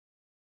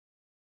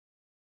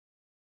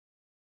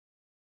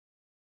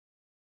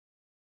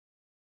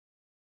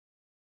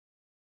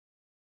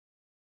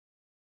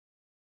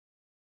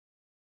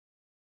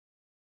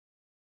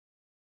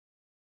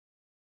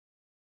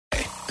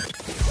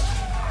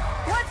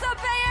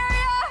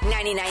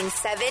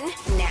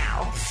99.7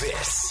 now.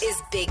 This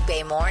is Big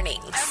Bay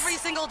Mornings. Every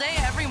single day,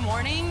 every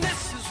morning.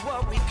 This is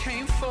what we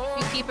came for.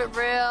 We keep it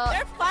real.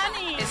 They're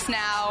funny. It's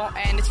now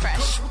and it's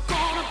fresh.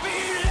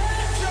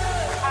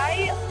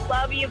 I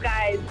love you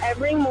guys.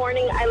 Every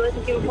morning I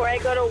listen to you before I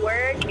go to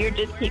work. You're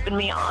just keeping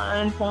me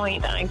on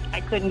point.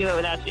 I couldn't do it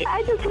without you.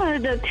 I just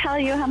wanted to tell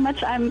you how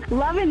much I'm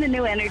loving the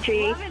new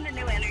energy.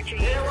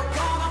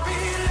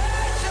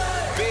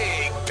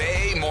 Big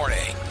Bay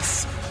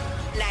Mornings.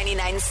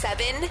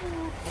 99.7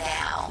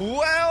 now.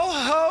 Well,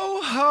 ho,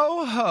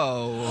 ho,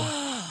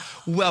 ho.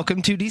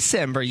 Welcome to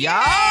December,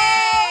 y'all.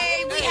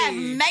 Yay! We have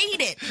made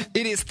it.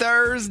 It is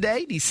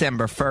Thursday,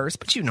 December 1st,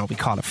 but you know we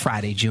call it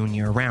Friday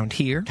Junior around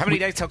here. How many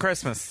days till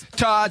Christmas?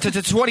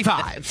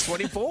 25.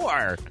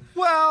 24.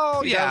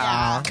 Well,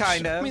 yeah.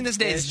 Kind of. I mean, this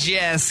day is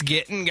just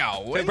getting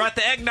going. We brought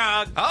the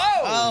eggnog.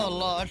 Oh,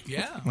 Lord.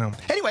 Yeah. Well,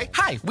 anyway,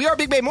 hi. We are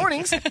Big Bay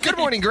Mornings. Good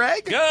morning,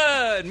 Greg.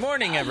 Good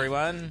morning,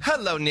 everyone.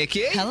 Hello,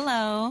 Nikki.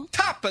 Hello.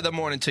 Top of the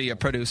morning to your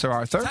producer,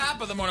 Arthur.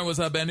 Top of the morning. What's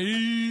up,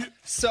 Benny?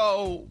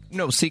 So,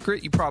 no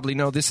secret. You probably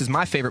know this is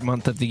my favorite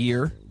month of the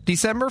year.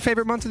 December,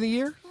 favorite month of the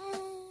year?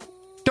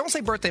 Don't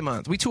say birthday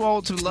month. We too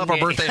old to love our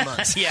birthday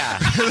months. Yeah.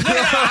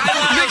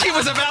 Nikki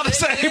was about to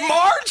say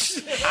March.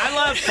 I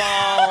love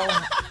fall.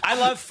 I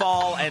love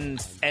fall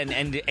and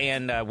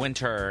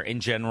winter in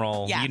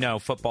general. Yeah. You know,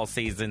 football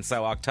season.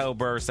 So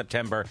October,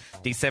 September,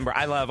 December.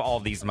 I love all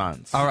these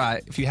months. All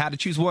right. If you had to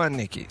choose one,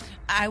 Nikki.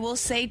 I will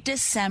say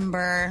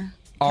December.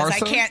 Because I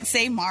Arthur? can't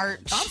say March.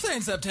 I'm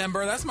saying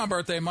September. That's my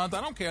birthday month. I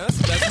don't care. That's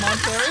the best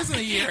month there is in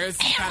a year. It's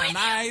kind of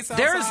nice outside.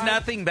 There's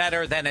nothing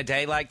better than a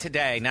day like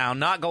today. Now, I'm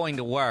not going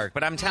to work,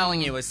 but I'm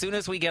telling you, as soon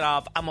as we get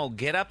off, I'm going to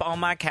get up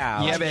on my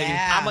couch. Yeah, baby.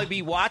 Yeah. I'm going to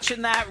be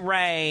watching that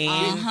rain.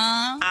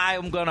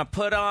 I'm going to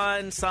put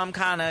on some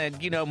kind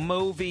of,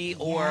 movie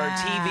or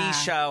TV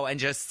show and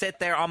just sit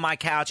there on my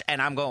couch,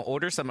 and I'm going to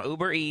order some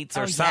Uber Eats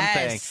or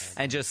something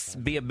and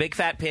just be a big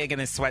fat pig in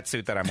this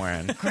sweatsuit that I'm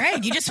wearing.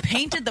 Greg, you just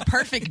painted the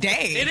perfect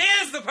day. It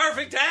is the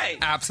perfect day.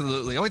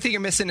 Absolutely. Only thing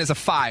you're missing is a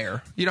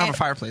fire. You don't have a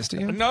fireplace, do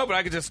you? No, but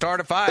I could just start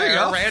a There you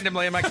fire go.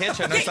 randomly in my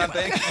kitchen or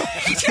something.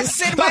 You just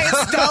sit by a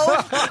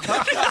stove,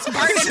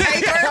 burning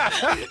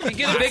paper. You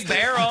get a big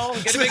barrel.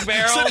 Sitting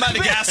by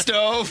the gas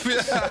stove.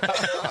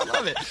 I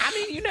love it. I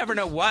mean, you never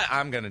know what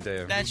I'm going to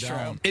do. That's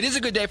true. It is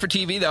a good day for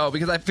TV, though,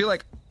 because I feel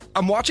like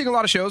I'm watching a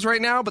lot of shows right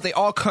now, but they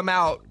all come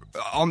out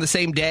on the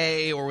same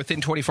day or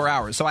within 24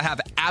 hours. So I have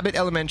Abbott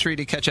Elementary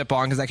to catch up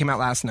on because that came out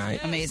last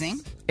night. Amazing.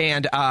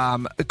 And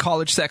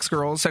College Sex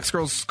Girls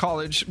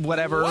College,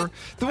 whatever. What?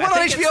 The one on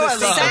think HBO it's I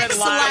the love. Secret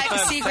Life of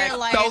Secret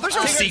Life. No, there's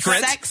no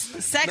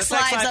secrets. Sex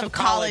Lives of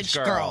College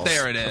Girls.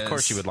 There it is. Of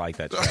course you would like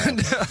that.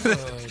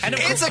 And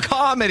it's a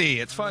comedy.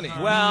 It's funny.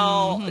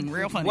 Well,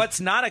 real funny.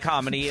 What's not a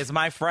comedy is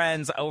my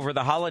friends over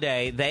the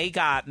holiday, they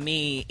got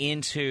me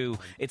into,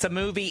 it's a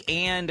movie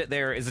and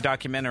there is a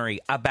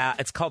documentary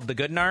about, it's called The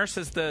Good Nurse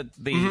is the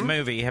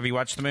movie. Have you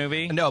watched the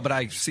movie? No, but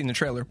I've seen the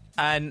trailer.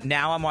 And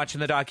now I'm watching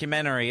the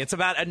documentary. It's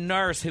about a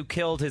nurse who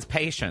killed his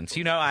patients.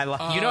 I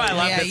love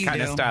Yeah, this you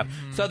kind of do. stuff.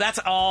 So that's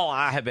all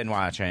I have been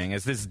watching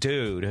is this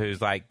dude who's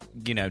like,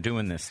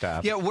 doing this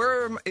stuff. Yeah,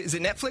 is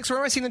it Netflix? Where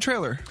am I seeing the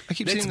trailer? I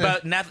keep It's seeing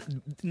both,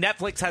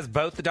 Netflix has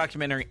both the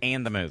documentary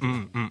and the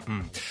movie.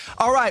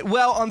 All right,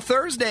 well, on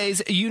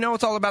Thursdays,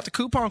 it's all about the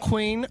Coupon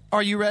Queen.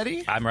 Are you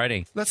ready? I'm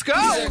ready. Let's go.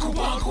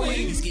 Coupon Queen.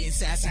 He's getting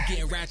sassy,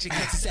 getting ratchet,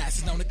 catch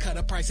assassins on the cut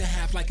up price in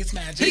half like it's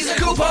magic. He's a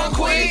Coupon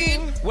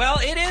Queen. Well,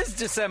 it is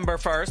December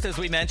 1st, as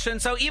we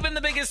mentioned, so even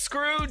the biggest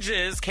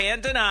Scrooges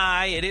can't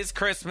deny it is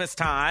Christmas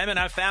time, and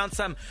I found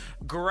some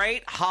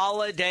great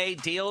holiday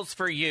deals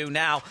for you.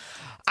 Now,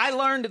 I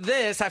learned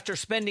this after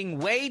spending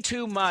way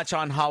too much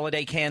on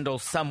holiday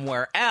candles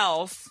somewhere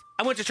else.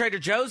 I went to Trader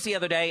Joe's the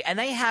other day, and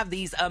they have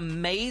these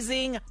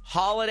amazing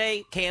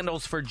holiday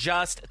candles for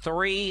just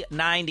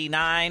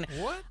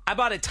 $3.99. What? I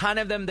bought a ton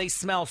of them. They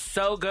smell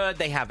so good.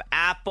 They have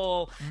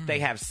apple. They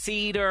have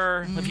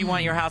cedar. If you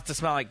want your house to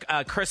smell like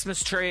a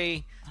Christmas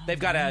tree. They've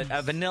got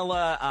a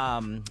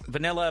vanilla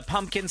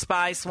pumpkin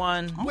spice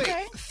one. Wait,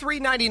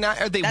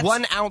 $3.99. Are they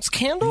 1 ounce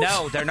candles?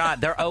 No, they're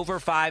not. They're over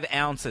 5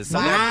 ounces.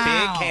 So they're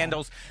big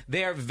candles.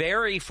 They're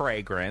very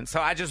fragrant. So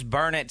I just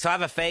burn it. So I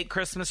have a fake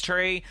Christmas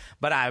tree,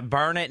 but I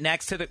burn it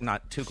next to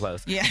not too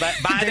close. Yeah. But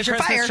by the There's your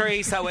Christmas fire.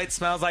 tree, so it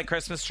smells like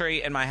Christmas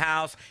tree in my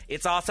house.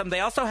 It's awesome.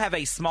 They also have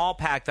a small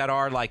pack that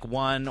are like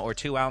 1 or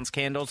 2 ounce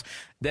candles.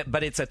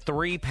 But it's a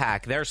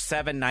 3-pack. They're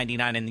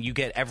 $7.99, and you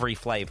get every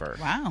flavor.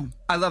 Wow.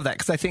 I love that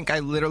because I think I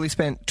literally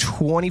spent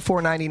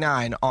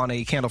 $24.99 on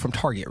a candle from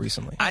Target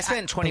recently. I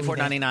spent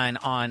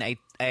 $24.99 on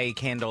a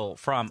candle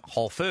from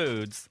Whole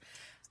Foods,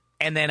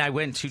 and then I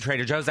went to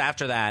Trader Joe's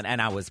after that, and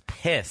I was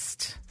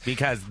pissed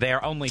because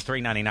they're only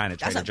 $3.99 at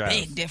Trader That's a Joe's.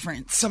 big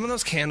difference. Some of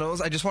those candles,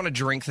 I just want to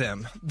drink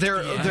them.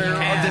 They're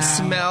the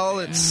smell.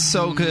 It's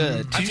so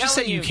good. Did you just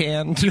say you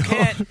can? You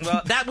can't.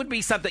 Well, that would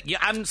be something.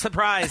 I'm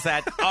surprised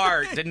that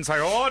Art didn't say,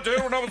 "Oh, I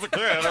did when I was a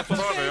kid." That's what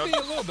I did. Maybe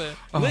a little bit.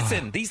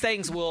 Listen, these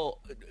things will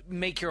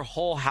make your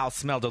whole house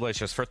smell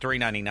delicious for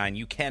 $3.99.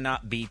 You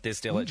cannot beat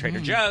this deal at Trader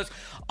Joe's.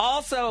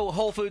 Also,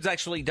 Whole Foods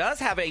actually does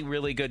have a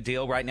really good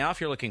deal right now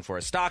if you're looking for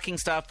a stocking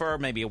stuffer,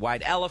 maybe a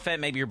white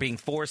elephant, maybe you're being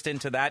forced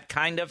into that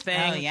kind of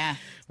thing. Oh, yeah.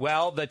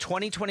 Well, the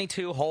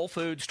 2022 Whole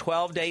Foods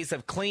 12 Days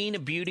of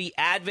Clean Beauty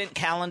Advent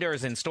Calendar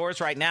is in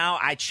stores right now.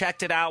 I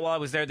checked it out while I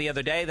was there the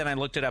other day, then I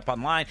looked it up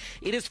online.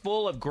 It is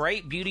full of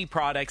great beauty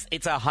products.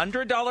 It's a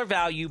 $100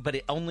 value, but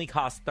it only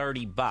costs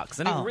 $30.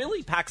 And it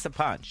really packs a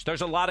punch.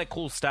 There's a lot of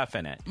cool stuff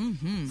in it.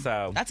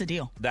 So That's a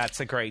deal. That's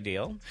a great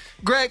deal.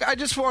 Greg, I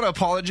just want to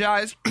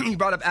apologize. You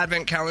brought up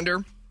Advent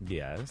Calendar.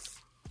 Yes.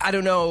 I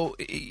don't know.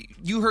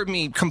 You heard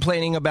me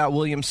complaining about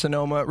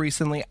Williams-Sonoma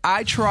recently.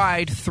 I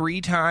tried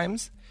 3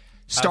 times.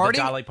 The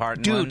Dolly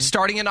Parton one?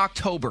 Starting in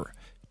October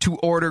to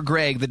order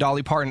Greg the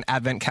Dolly Parton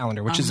Advent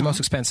Calendar, which is the most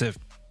expensive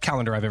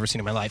calendar I've ever seen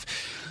in my life.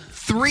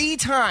 3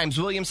 times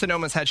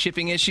Williams-Sonoma's had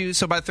shipping issues,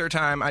 so by the 3rd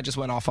time, I just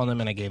went off on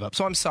them and I gave up.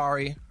 So I'm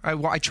sorry.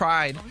 I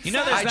tried. You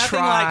know, there's nothing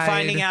like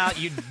finding out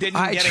you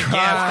didn't get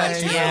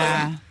a gift.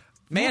 Yeah.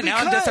 Man, now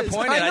I'm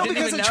disappointed. I didn't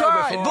even know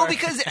before. Well,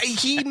 because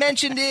he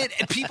mentioned it,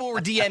 and people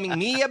were DMing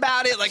me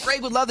about it. Like,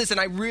 Greg would love this, and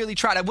I really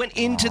tried. I went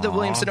into the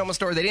Williams-Sonoma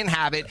store. They didn't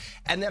have it.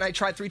 And then I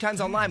tried 3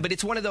 times online. But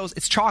it's one of those,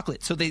 it's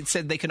chocolate. So they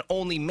said they can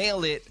only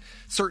mail it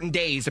certain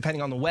days,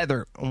 depending on the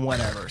weather and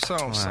whatever. So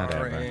I'm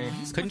sorry.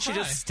 Couldn't you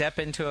just step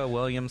into a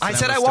Williams-Sonoma I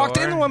said I walked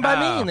in the one by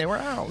me, and they were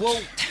out. Well,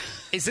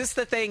 is this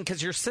the thing?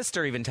 Because your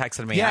sister even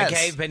texted me. Yes. I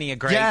gave Benny a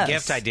great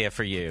gift idea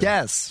for you.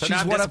 Yes. So She's now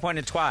I'm one of-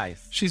 disappointed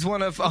twice. She's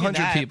one of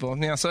 100 people.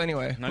 Yeah, so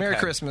anyway, Merry Okay.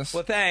 Christmas.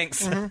 Well,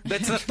 thanks.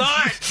 That's the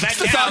thought.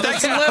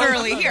 That's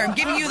literally here. I'm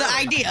giving you the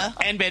idea.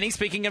 And Benny,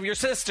 speaking of your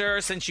sister,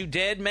 since you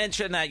did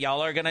mention that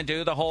y'all are going to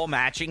do the whole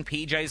matching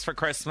PJs for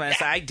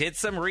Christmas, I did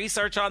some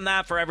research on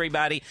that for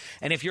everybody.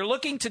 And if you're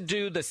looking to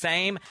do the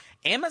same,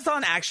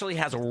 Amazon actually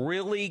has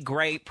really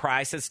great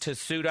prices to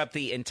suit up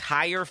the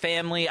entire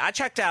family. I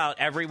checked out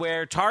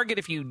everywhere. Target,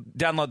 if you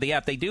download the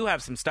app, they do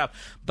have some stuff.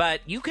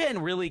 But you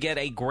can really get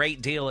a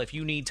great deal if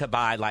you need to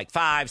buy like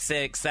 5,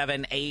 6,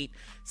 7, 8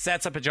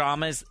 sets of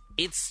pajamas.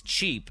 It's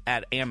cheap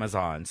at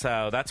Amazon.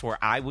 So that's where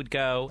I would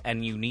go.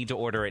 And you need to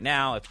order it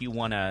now if you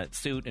want to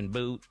suit and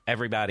boot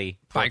everybody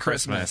for By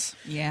Christmas.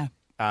 Yeah.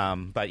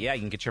 But yeah, you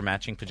can get your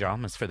matching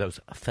pajamas for those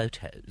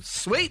photos.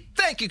 Sweet.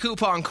 Thank you,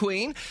 Coupon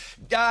Queen.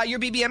 Your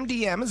BBM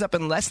DM is up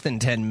in less than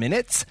 10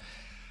 minutes.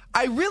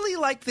 I really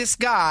like this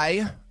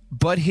guy,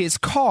 but his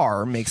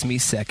car makes me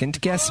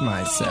second guess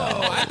myself.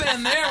 Oh, I've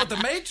been there with the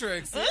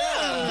Matrix. Yeah.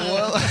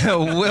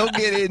 Well, we'll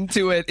get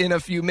into it in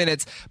a few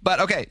minutes. But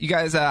okay, you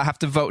guys have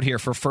to vote here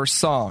for first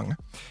song.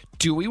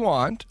 Do we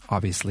want,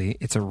 obviously,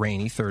 it's a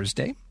rainy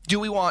Thursday. Do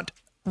we want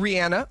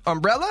Rihanna,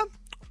 Umbrella?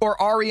 Or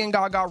Ari and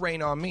Gaga,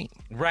 Rain on Me?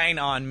 Rain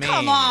on Me.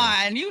 Come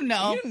on, you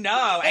know. You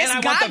know. It's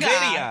And I want the Gaga.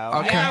 video.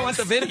 Okay. And I want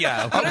the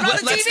video. Put it on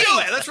the Let's TV. do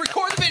it. Let's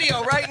record the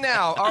video right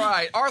now. All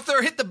right,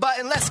 Arthur, hit the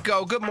button. Let's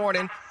go. Good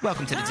morning.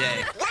 Welcome to the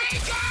day.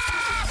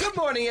 Good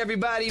morning,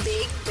 everybody.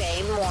 Big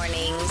Bay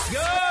Mornings.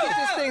 Get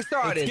this thing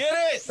started. Let's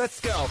get it.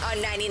 Let's go. On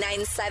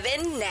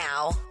 99.7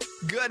 now.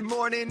 Good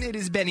morning. It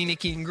is Benny,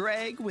 Nikki, and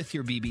Greg with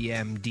your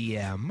BBM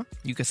DM.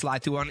 You can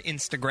slide through on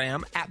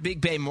Instagram at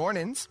Big Bay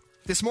Mornings.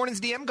 This morning's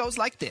DM goes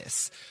like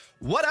this.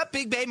 What up,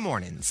 Big Bay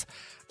Mornings?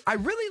 I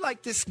really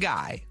like this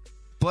guy,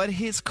 but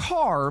his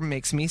car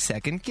makes me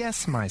second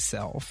guess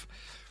myself.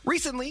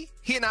 Recently,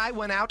 he and I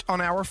went out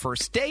on our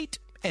first date,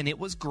 and it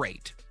was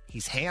great.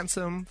 He's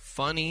handsome,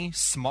 funny,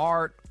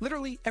 smart,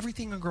 literally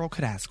everything a girl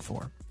could ask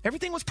for.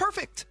 Everything was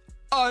perfect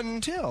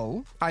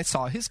until I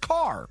saw his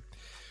car.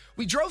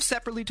 We drove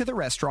separately to the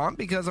restaurant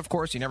because, of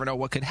course, you never know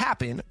what could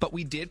happen, but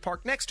we did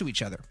park next to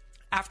each other.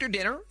 After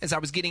dinner, as I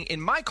was getting in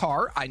my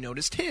car, I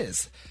noticed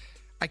his.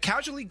 I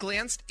casually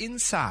glanced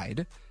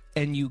inside,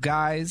 and you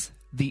guys,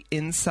 the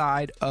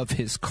inside of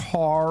his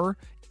car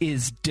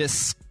is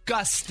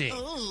disgusting.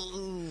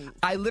 Ooh.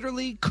 I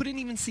literally couldn't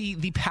even see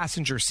the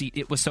passenger seat.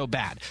 It was so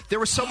bad. There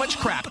was so much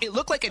crap. It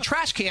looked like a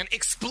trash can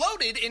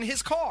exploded in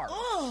his car.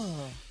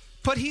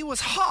 But he was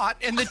hot,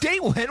 and the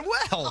date went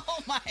well. Oh,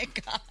 my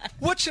God.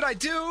 What should I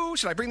do?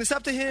 Should I bring this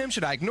up to him?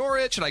 Should I ignore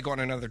it? Should I go on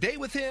another date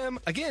with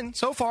him? Again,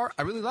 so far,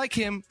 I really like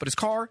him, but his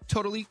car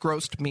totally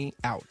grossed me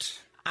out.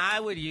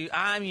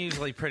 I'm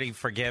usually pretty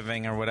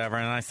forgiving or whatever,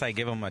 and I say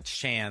give him a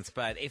chance.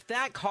 But if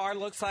that car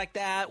looks like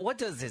that, what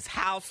does his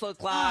house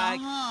look like?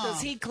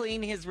 Does he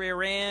clean his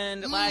rear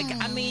end? Like,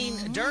 I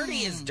mean,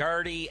 dirty is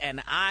dirty,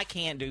 and I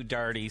can't do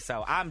dirty,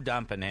 so I'm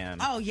dumping him.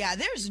 Oh, yeah,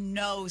 there's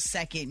no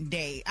second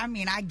date. I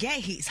mean, I get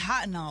he's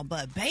hot and all,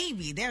 but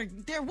baby,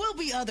 there will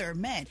be other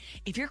men.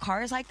 If your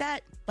car is like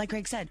that, like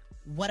Greg said,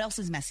 what else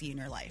is messy in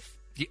your life?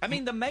 I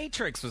mean, The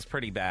Matrix was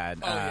pretty bad.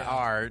 yeah.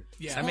 Art.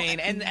 Yeah. I mean,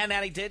 and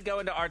he did go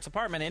into Art's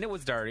apartment, and it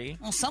was dirty.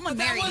 Well, someone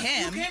That married was,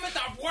 him. You came at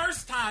the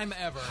worst time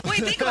ever. Wait,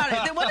 think about it.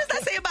 Then what does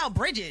that say about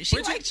Bridget? She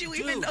Bridget, liked you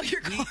even dude, though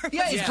your car.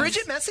 Yeah, is Yes.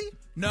 Bridget messy?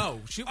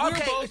 No, we Okay,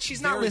 were both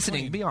she's not very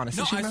listening. Clean. Be honest.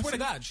 No, Is she I swear messy? to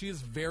God, she is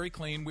very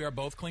clean. We are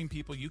both clean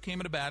people. You came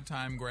at a bad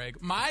time,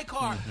 Greg. My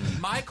cars.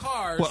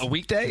 What, a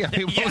weekday? I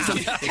mean, what was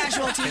the-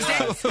 Casual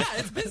Tuesday. Yeah,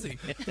 it's busy.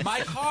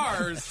 My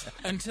cars,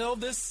 until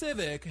this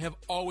Civic, have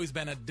always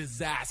been a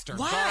disaster.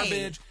 Why?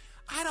 Garbage.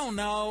 I don't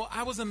know.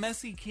 I was a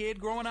messy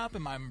kid growing up,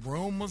 and my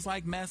room was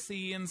like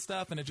messy and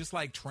stuff, and it just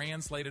like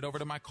translated over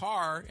to my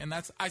car. And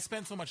I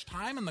spent so much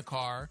time in the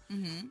car,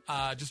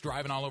 just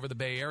driving all over the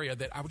Bay Area,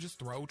 that I would just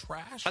throw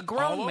trash. A all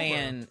grown over.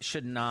 man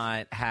should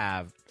not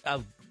have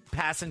a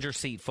passenger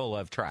seat full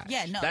of trash.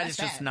 Yeah, no, that that's is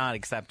just bad. not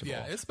acceptable.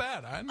 Yeah, it's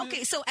bad. I admit.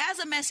 Okay, so as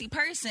a messy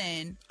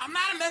person, I'm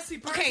not a messy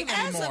person okay,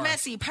 as anymore. a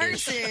messy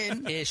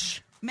person,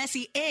 Ish.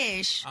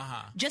 messy-ish,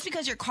 just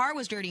because your car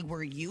was dirty,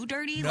 were you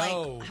dirty? No,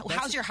 Like, that's-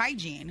 how's your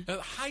hygiene?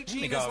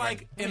 Hygiene go is over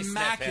like and- let me sniff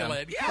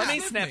immaculate. him. Yeah, Let me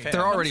sniff him.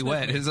 They're Let me already sniff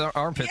wet. him. His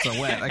armpits are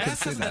wet. I can That's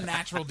see just the that.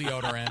 natural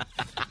deodorant.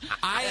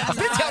 I've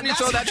been telling you to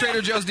throw that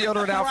Trader Joe's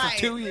deodorant out Right. for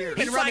 2 years.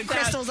 Been He's rubbing like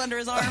that. crystals under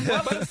his arm.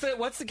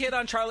 What's the kid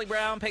on Charlie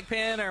Brown,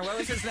 Pigpen, or what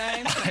was his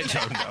name? I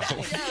don't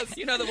know. Yes.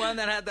 You know the one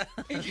that had the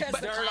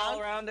dirt all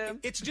around him?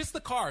 It's just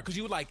the car, because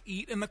you would like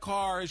eat in the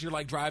car as you're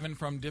like driving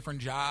from different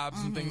jobs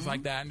and things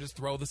like that, and just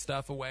throw the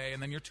stuff away,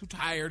 and then you're too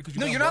tired because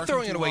No, you're not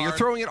throwing it away. You're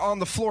throwing it on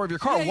the floor of your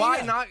car. Yeah, Why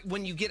yeah. not,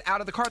 when you get out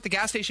of the car at the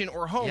gas station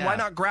or home, Yeah. why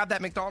not grab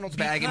that McDonald's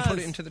bag and put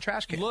it into the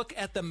trash can? Look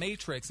at the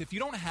Matrix. If you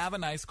don't have a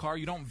nice car,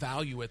 you don't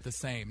value it the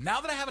same.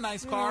 Now that I have a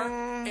nice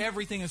car,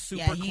 everything is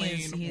super Yeah, he clean.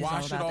 is- he is Wash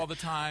all it about all that.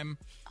 the time.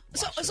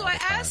 So I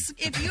asked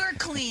if you're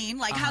clean,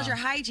 like how's your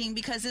hygiene?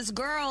 Because this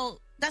girl,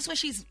 that's what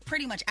she's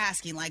pretty much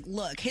asking. Like,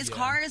 look, his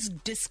car is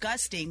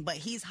disgusting, but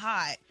he's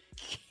hot.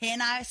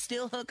 Can I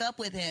still hook up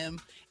with him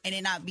and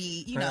it not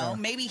be,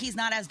 maybe he's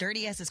not as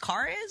dirty as his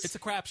car is? It's a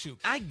crapshoot.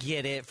 I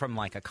get it from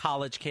like a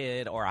college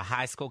kid or a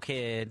high school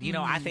kid. You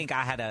know, I think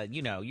I had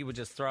you would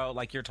just throw,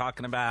 like you're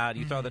talking about,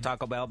 you throw the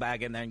Taco Bell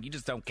bag in there and you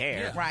just don't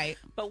care. Yeah. Right.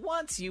 But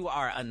once you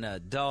are an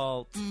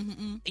adult,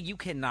 you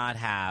cannot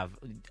have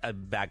a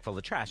bag full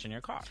of trash in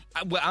your car.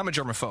 Well, I'm a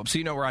germaphobe, so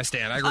you know where I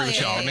stand. I agree with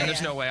yeah, y'all. I yeah, mean,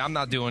 there's yeah. no way. I'm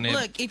not doing it.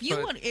 Look, if you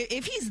But- want,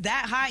 if he's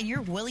that high and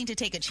you're willing to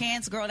take a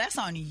chance, girl, that's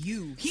on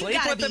you. He Sleep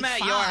gotta with be them at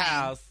fine. your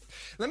house.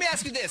 Let me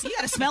ask you this. You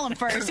gotta smell him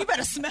first. You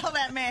better smell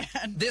that man.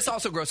 This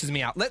also grosses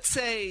me out. Let's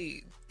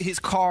say his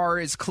car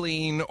is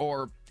clean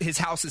or his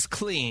house is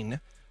clean,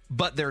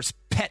 but there's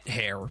pet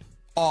hair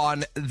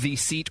on the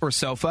seat or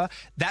sofa.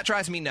 That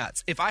drives me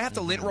nuts. If I have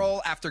to lint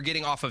roll after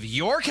getting off of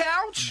your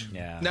couch,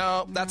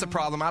 no, that's a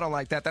problem. I don't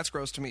like that. That's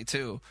gross to me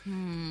too.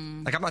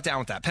 Like, I'm not down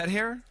with that. Pet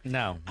hair?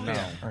 No,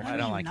 I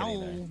don't like it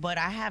either. but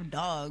I have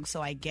dogs,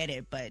 so I get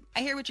it. But I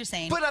hear what you're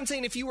saying. But I'm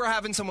saying if you were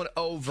having someone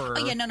over,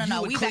 Oh, yeah, no,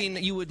 you would we clean,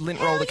 vac- you would lint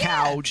Hell roll the yeah.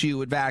 couch, you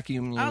would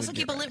vacuum. You I also would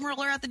keep get a lint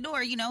roller at the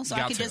door, so Got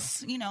I could to.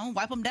 just,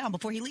 wipe him down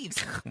before he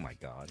leaves. Oh my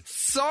God.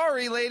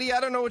 Sorry, lady. I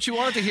don't know what you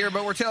wanted to hear,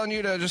 but we're telling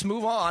you to just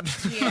move on.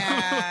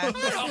 Yeah.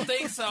 I don't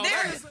think so.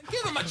 There-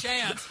 Give him a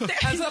chance.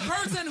 As a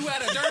person who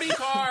had a dirty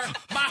car,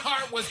 my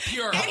heart was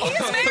pure. He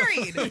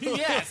is married.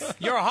 Yes.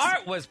 Your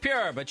heart was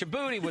pure, but your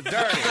booty was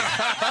dirty.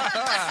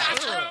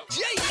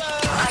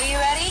 Are you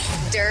ready?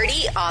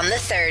 Dirty on the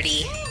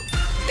 30.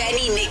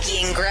 Benny,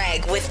 Nikki, and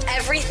Greg with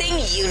everything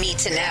you need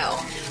to know.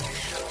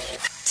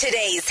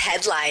 Today's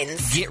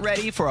headlines. Get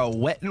ready for a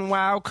wet and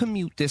wild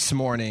commute this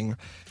morning.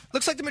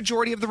 Looks like the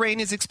majority of the rain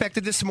is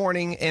expected this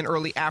morning and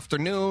early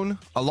afternoon,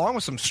 along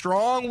with some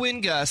strong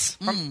wind gusts.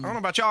 I don't know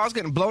about y'all. I was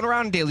getting blown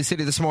around in Daly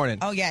City this morning.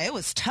 Oh, yeah, it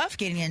was tough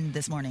getting in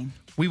this morning.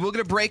 We will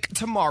get a break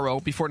tomorrow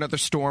before another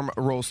storm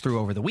rolls through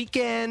over the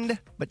weekend.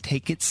 But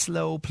take it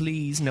slow,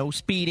 please. No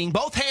speeding.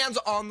 Both hands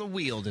on the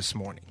wheel this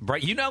morning.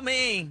 Right, you know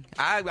me.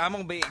 I'm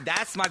gonna be.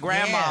 That's my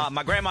grandma. Yeah.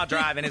 My grandma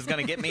driving is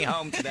gonna get me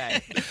home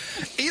today.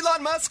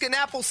 Elon Musk and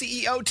Apple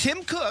CEO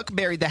Tim Cook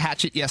buried the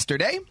hatchet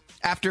yesterday.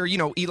 After,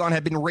 Elon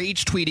had been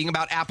rage tweeting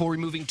about Apple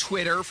removing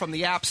Twitter from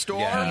the App Store.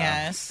 Yeah.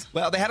 Yes.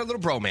 Well, they had a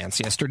little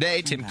bromance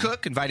yesterday. Tim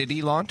Cook invited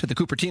Elon to the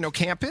Cupertino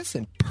campus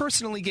and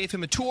personally gave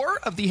him a tour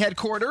of the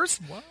headquarters.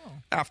 Wow.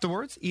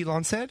 Afterwards,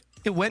 Elon said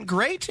it went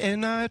great,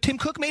 and Tim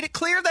Cook made it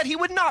clear that he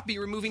would not be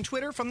removing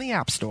Twitter from the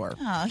App Store.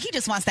 Oh, he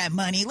just wants that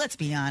money. Let's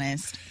be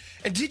honest.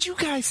 And did you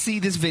guys see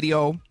this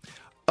video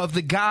of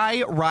the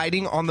guy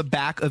riding on the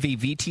back of a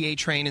VTA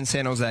train in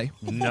San Jose?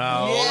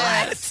 No.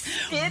 Yes.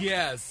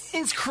 Yes.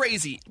 It's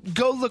crazy.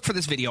 Go look for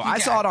this video. I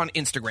saw it on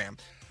Instagram.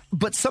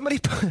 But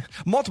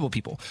multiple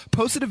people,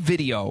 posted a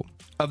video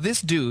of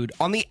this dude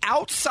on the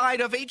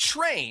outside of a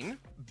train,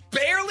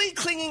 barely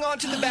clinging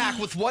onto the back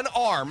with one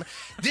arm.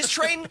 This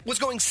train was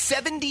going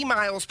 70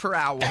 miles per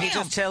hour. He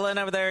just chilling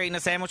over there eating a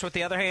sandwich with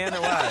the other hand,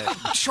 or what?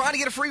 Trying to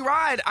get a free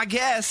ride, I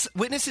guess.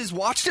 Witnesses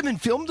watched him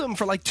and filmed him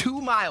for like 2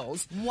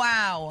 miles.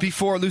 Wow.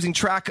 Before losing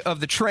track of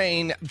the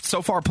train.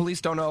 So far, police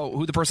don't know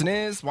who the person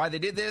is, why they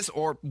did this,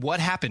 or what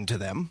happened to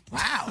them.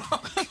 Wow.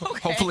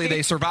 Hopefully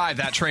they survive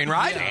that train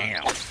ride.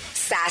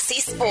 Sassy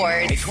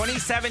Sports. A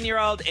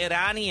 27-year-old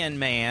Iranian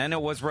man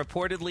was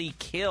reportedly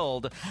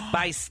killed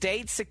by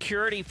state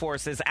security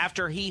forces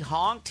after he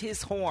honked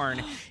his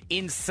horn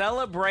in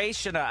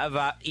celebration of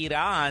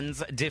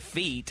Iran's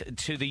defeat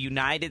to the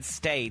United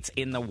States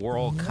in the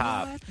World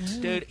Cup.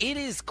 Dude, it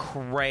is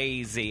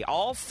crazy.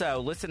 Also,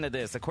 listen to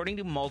this. According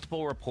to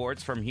multiple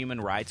reports from human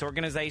rights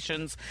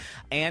organizations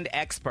and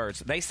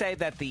experts, they say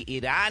that the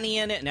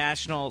Iranian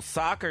national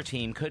soccer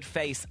team could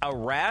face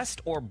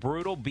arrest or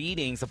brutal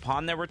beatings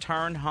upon their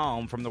return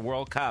home from the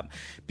World Cup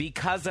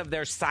because of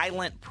their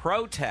silent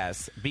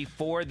protests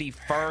before the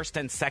first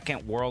and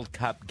second World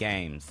Cup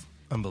games.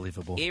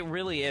 Unbelievable. It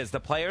really is. The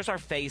players are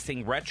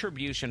facing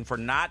retribution for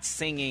not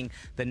singing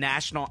the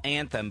national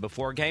anthem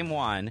before Game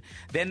 1.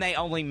 Then they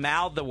only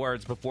mouthed the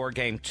words before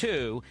Game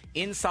 2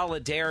 in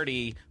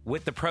solidarity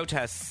with the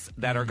protests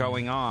that are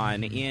going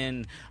on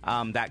in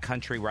that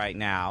country right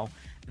now.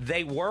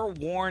 They were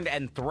warned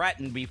and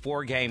threatened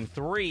before Game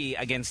 3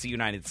 against the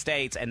United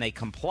States, and they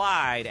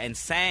complied and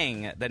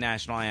sang the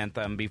national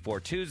anthem before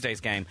Tuesday's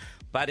game.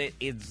 But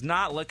it's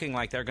not looking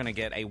like they're going to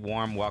get a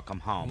warm welcome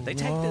home. They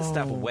take this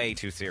stuff way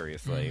too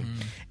seriously.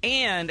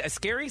 And a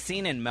scary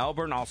scene in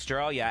Melbourne,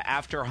 Australia,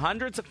 after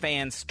hundreds of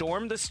fans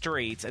stormed the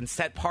streets and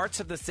set parts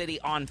of the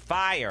city on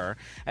fire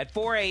at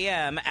 4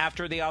 a.m.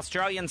 after the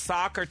Australian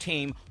soccer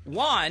team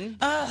won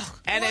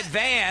and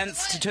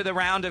advanced to the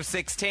round of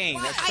 16.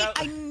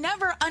 I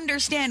never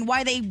understand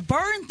why they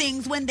burn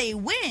things when they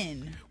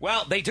win.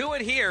 Well, they do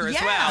it here as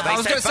Yeah. well. They I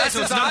was going to set say,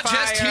 so it's buses on not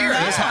just fire. here.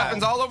 Yeah. This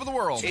happens all over the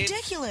world. It's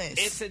ridiculous.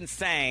 It's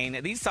insane.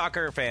 These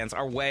soccer fans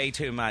are way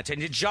too much. And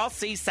did y'all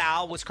see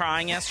Sal was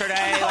crying yesterday?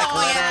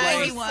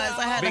 Yeah, he was.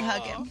 I had to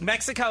hug him.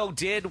 Mexico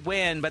did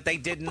win, but they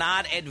did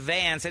not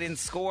advance. They didn't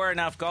score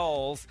enough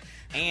goals,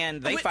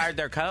 and they fired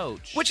their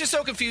coach. Which is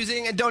so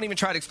confusing, and don't even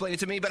try to explain it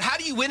to me. But how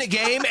do you win a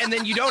game and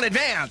then you don't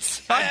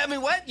advance? I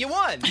mean, what? You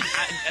won.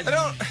 I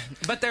don't.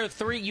 But there are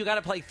three. You got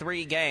to play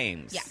 3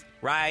 games. Yeah.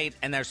 Right?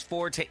 And there's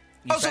 4 teams.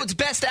 So it's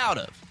best out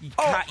of.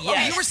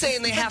 yes. You were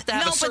saying they have to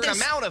have a certain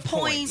amount of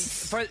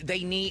points.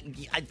 They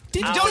need.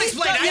 Don't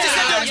explain it. I just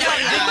said don't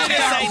explain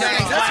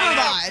it.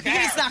 Let's move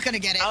on. He's not going to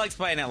get it. I'll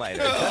explain it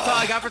later. That's all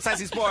I got for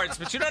Sassy Sports.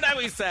 But you know how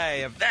we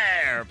say, if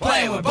they're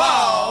Playing with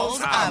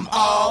balls, I'm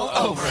all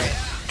over it.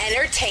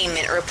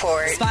 Entertainment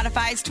Report.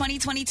 Spotify's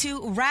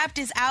 2022 Wrapped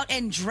is out,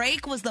 and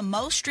Drake was the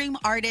most streamed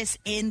artist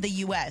in the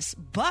U.S.,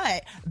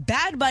 but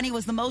Bad Bunny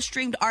was the most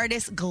streamed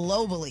artist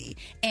globally.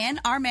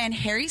 And our man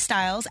Harry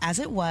Styles, As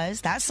It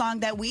Was, that song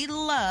that we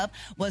love,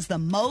 was the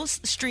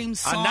most streamed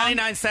song. on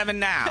 99.7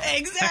 now.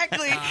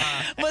 Exactly.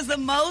 Was the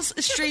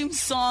most streamed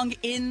song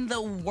in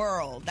the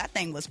world. That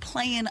thing was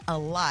playing a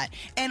lot.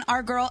 And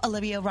our girl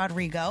Olivia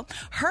Rodrigo,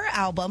 her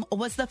album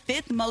was the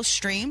 5th most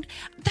streamed.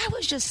 That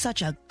was just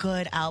such a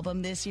good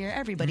album this year.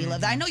 Everybody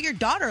loved that. I know your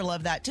daughter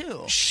loved that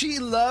too. She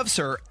loves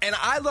her, and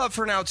I love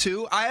her now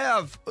too. I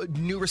have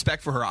new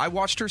respect for her. I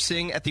watched her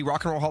sing at the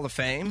Rock and Roll Hall of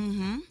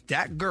Fame.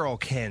 That girl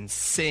can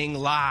sing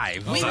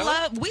live. We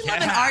love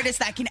an artist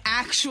that can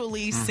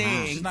actually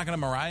sing. She's not going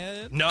to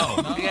Mariah it? No.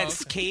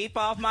 Yes, keep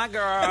off my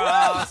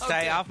girl.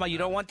 Stay off my. You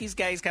don't want these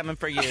gays coming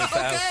for you. So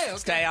Okay.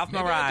 stay off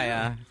Maybe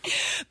Mariah.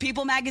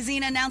 People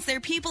Magazine announced their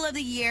People of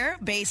the Year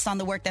based on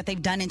the work that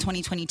they've done in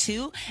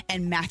 2022,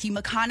 and Matthew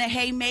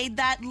McConaughey made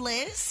that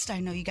list. I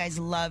know you guys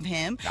love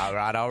him. All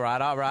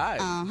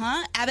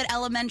right. Abbott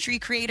Elementary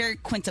creator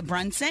Quinta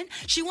Brunson.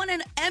 She won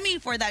an Emmy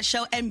for that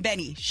show. And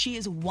Benny, she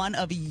is one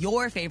of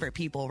your favorite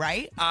people,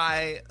 right?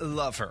 I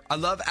love her. I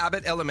love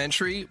Abbott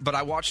Elementary, but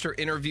I watched her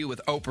interview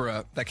with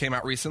Oprah that came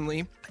out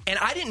recently, and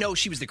I didn't know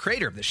she was the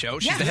creator of the show.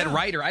 She's the head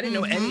writer. I didn't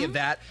know any of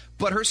that.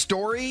 But her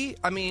story,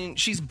 I mean,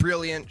 she's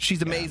brilliant.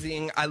 She's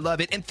amazing. I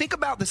love it. And think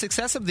about the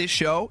success of this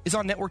show is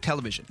on network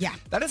television. Yeah.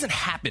 That doesn't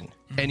happen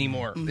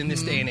anymore in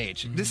this day and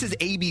age. This is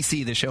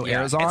ABC the show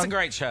airs on. It's a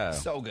great show.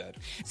 So good.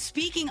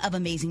 Speaking of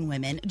amazing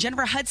women,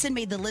 Jennifer Hudson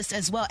made the list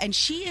as well, and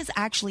she is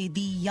actually the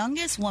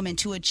youngest woman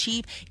to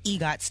achieve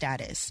EGOT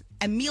status.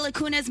 And Mila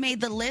Kunis made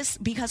the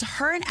list because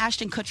her and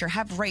Ashton Kutcher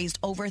have raised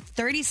over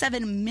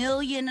 $37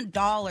 million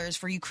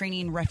for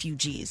Ukrainian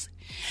refugees.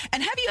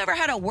 And have you ever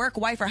had a work,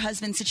 wife, or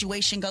husband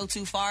situation go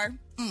too far?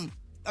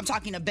 I'm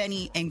talking to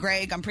Benny and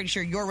Greg. I'm pretty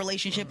sure your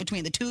relationship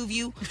between the two of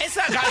you. It's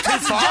not got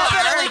too far.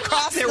 Definitely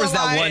crossed There the was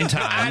that line. one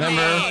time,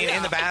 remember?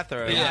 In the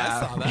bathroom.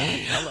 Yeah, I saw that.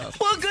 Hello.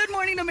 Well, Good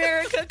Morning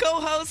America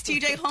co-hosts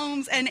TJ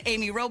Holmes and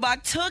Amy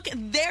Robach took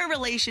their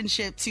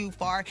relationship too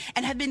far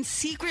and have been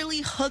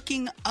secretly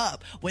hooking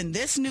up. When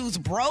this news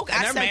broke, And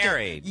I they're said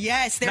married.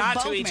 Yes, they're Not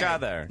both to each married.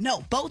 other.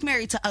 No, both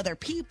married to other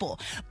people.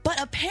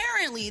 But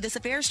apparently, this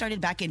affair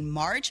started back in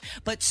March,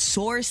 but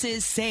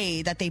sources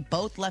say that they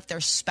both left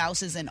their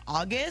spouses in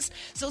August.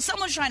 So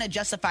someone's trying to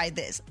justify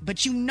this.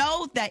 But you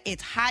know that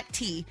it's hot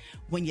tea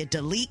when you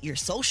delete your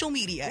social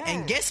media.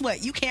 And guess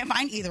what? You can't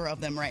find either of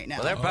them right now.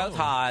 Well, they're both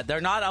hot.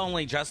 They're not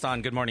only just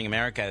on Good Morning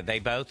America. They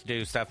both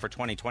do stuff for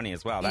 2020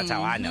 as well. That's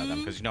how I know them,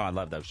 because you know I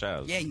love those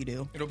shows. Yeah, you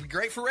do. It'll be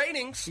great for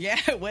ratings. Yeah,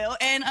 well,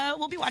 and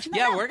we'll be watching that.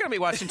 Yeah, now. we're going to be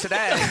watching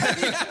today.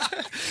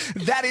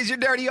 That is your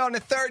Dirty on the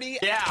 30.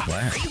 Yeah.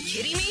 Are you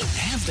kidding me?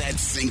 Have that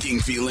sinking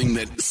feeling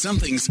that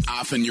something's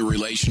off in your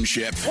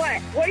relationship.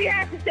 What? What do you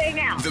have to say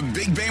now? The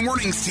Big Bay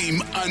Mornings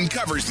team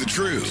uncovers the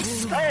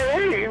truth.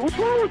 Hey, what's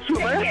wrong with you,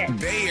 man?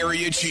 Bay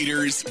Area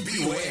cheaters,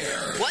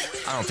 beware.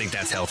 What? I don't think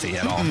that's healthy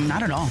at all.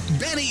 Not at all.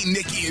 Benny,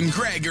 Nikki, and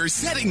Greg are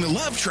setting the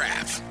love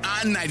trap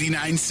on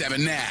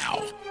 99.7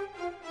 now.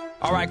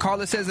 All right,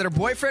 Carla says that her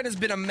boyfriend has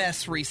been a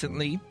mess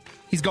recently.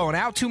 He's going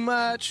out too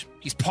much,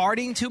 he's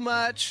partying too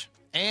much,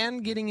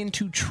 and getting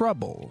into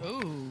trouble.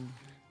 Ooh.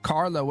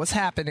 Carla, what's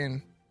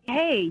happening?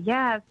 Hey,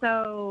 yeah,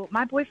 so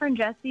my boyfriend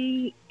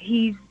Jesse,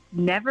 he's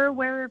never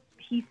where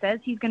he says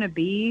he's going to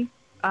be.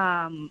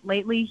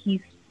 Lately,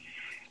 he's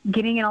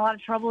getting in a lot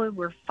of trouble.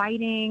 We're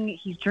fighting.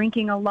 He's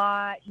drinking a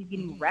lot. He's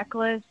getting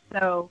reckless.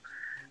 So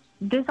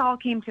this all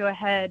came to a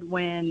head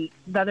when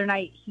the other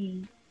night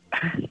he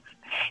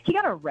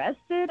got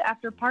arrested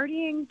after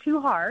partying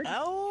too hard.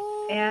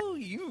 Oh,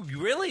 And- you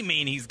really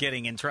mean he's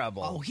getting in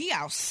trouble? Oh, he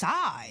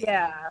outside.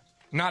 Yeah.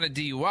 Not a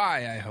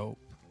DUI, I hope.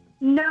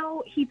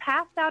 No, he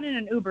passed out in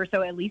an Uber,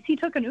 so at least he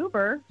took an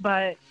Uber,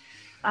 but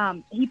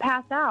he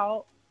passed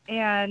out,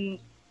 and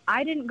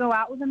I didn't go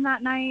out with him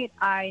that night.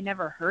 I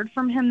never heard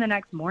from him the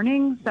next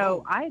morning,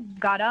 so I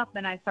got up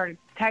and I started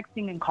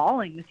texting and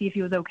calling to see if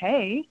he was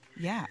okay.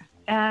 Yeah.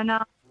 And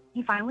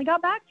he finally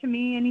got back to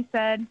me, and he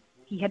said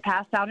he had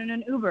passed out in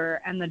an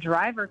Uber, and the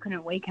driver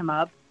couldn't wake him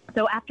up.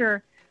 So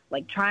after,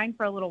 trying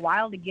for a little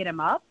while to get him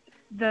up,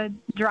 the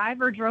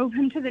driver drove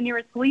him to the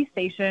nearest police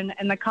station,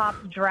 and the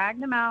cops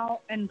dragged him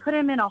out and put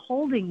him in a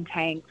holding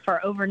tank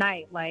for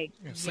overnight,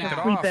 sleep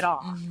it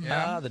off.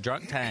 Yeah. The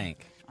drunk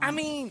tank. I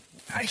mean,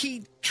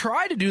 he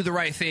tried to do the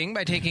right thing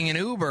by taking an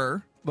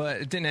Uber, but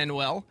it didn't end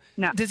well.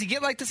 No. Does he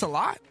get like this a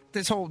lot?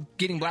 This whole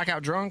getting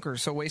blackout drunk or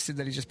so wasted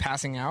that he's just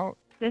passing out?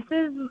 This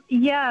is,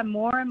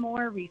 more and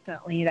more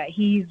recently that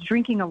he's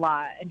drinking a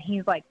lot, and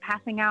he's,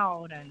 passing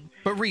out and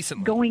But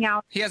recently. going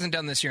out. He hasn't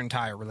done this your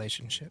entire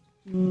relationship.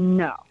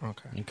 No.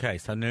 Okay,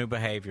 so new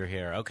behavior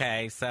here.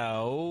 Okay,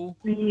 so...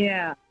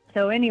 Yeah.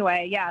 So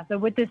anyway, so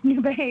with this new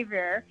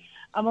behavior,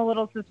 I'm a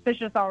little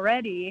suspicious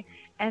already.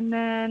 And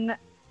then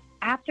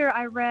after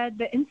I read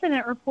the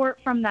incident report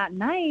from that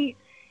night,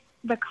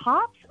 the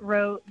cops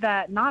wrote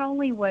that not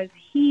only was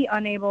he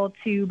unable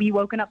to be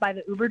woken up by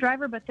the Uber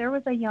driver, but there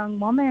was a young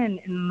woman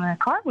in the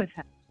car with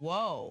him.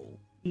 Whoa.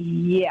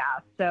 Yeah.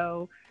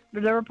 So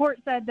the report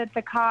said that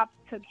the cops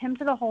took him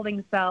to the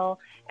holding cell,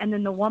 and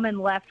then the woman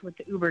left with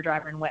the Uber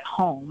driver and went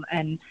home.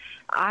 And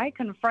I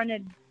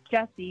confronted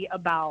Jesse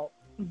about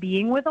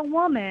being with a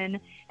woman,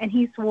 and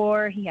he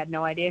swore he had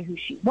no idea who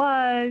she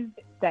was,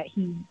 that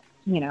he,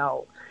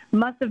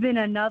 must have been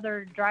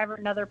another driver,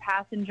 another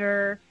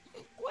passenger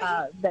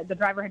that the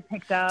driver had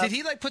picked up. Did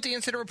he put the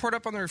incident report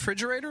up on the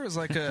refrigerator? It was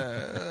like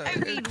a.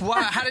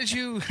 How did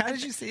you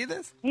see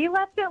this? He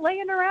left it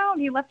laying around.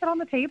 He left it on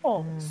the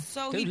table.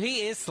 So Dude,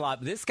 he is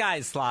sloppy. This guy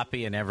is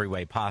sloppy in every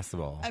way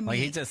possible. I mean-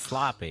 he's just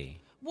sloppy.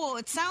 Well,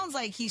 it sounds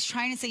like he's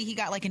trying to say he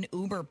got an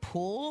Uber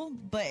pool,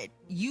 but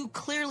you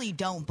clearly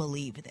don't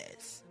believe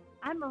this.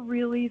 I'm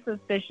really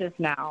suspicious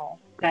now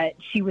that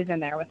she was in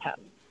there with him.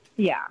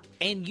 Yeah.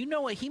 And you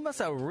know what? He must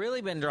have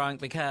really been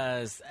drunk,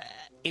 because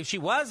if she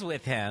was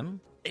with him,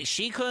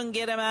 she couldn't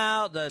get him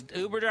out. The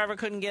Uber driver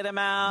couldn't get him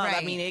out. I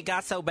Right. mean, it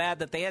got so bad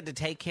that they had to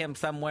take him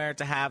somewhere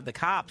to have the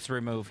cops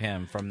remove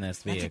him from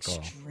this vehicle.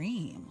 That's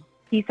extreme.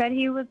 He said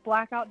he was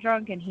blackout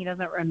drunk and he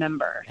doesn't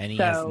remember. And he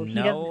so has he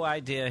no doesn't-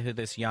 idea who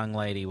this young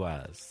lady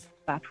was.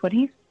 That's what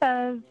he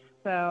says.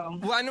 So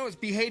Well, I know his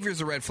behavior is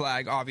a red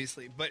flag,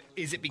 obviously, but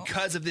is it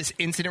because of this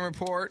incident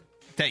report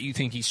that you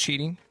think he's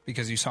cheating?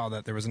 Because you saw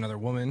that there was another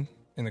woman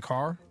in the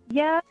car?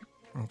 yeah,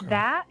 Okay.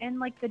 that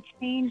and the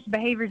changed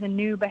behaviors and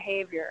new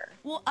behavior.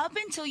 Well, up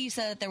until you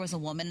said that there was a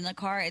woman in the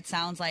car, it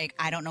sounds like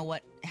I don't know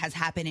what has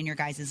happened in your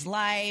guys'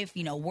 life,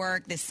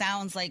 work. This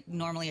sounds like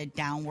normally a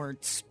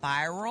downward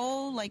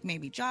spiral, like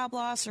maybe job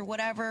loss or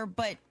whatever.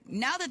 But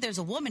now that there's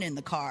a woman in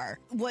the car,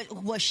 what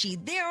was she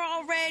there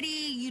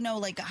already?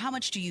 How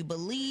much do you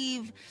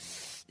believe?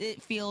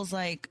 It feels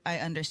like I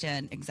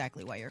understand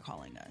exactly why you're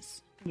calling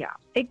us. Yeah,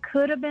 it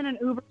could have been an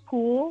Uber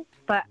pool,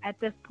 but at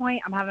this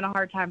point, I'm having a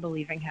hard time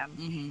believing him.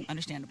 Mm-hmm.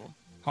 Understandable.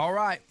 All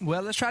right.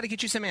 Well, let's try to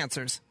get you some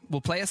answers.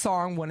 We'll play a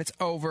song. When it's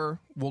over,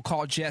 we'll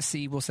call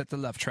Jesse. We'll set the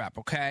love trap,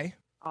 okay?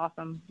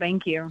 Awesome.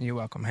 Thank you. You're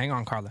welcome. Hang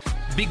on, Carla.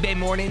 Big Bay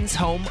Mornings,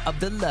 home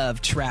of the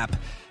love trap.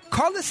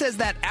 Carla says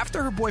that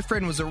after her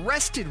boyfriend was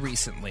arrested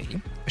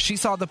recently, she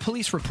saw the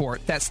police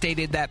report that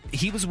stated that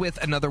he was with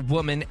another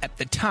woman at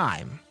the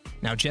time.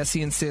 Now,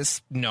 Jesse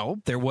insists, no,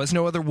 there was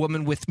no other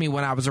woman with me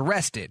when I was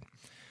arrested.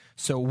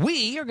 So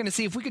we are going to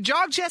see if we could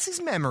jog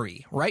Jesse's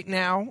memory right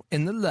now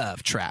in the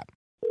love trap.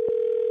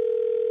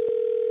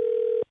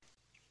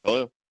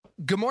 Hello.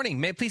 Good morning.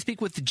 May I please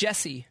speak with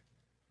Jesse?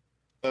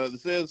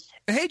 this is.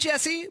 Hey,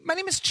 Jesse. My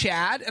name is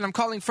Chad, and I'm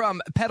calling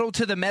from Pedal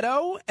to the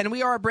Meadow, and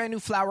we are a brand new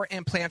flower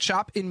and plant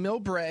shop in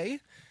Millbrae.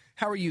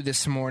 How are you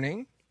this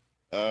morning?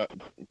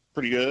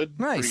 Pretty good.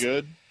 Nice. Pretty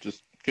good.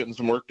 Just getting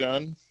some work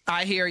done.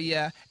 I hear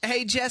you.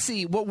 Hey,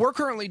 Jesse, what we're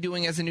currently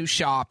doing as a new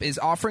shop is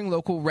offering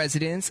local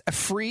residents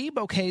free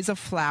bouquets of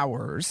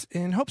flowers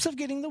in hopes of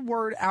getting the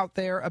word out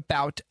there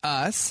about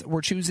us.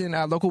 We're choosing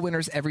local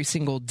winners every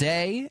single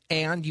day,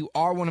 and you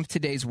are one of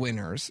today's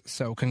winners,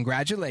 so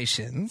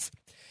congratulations.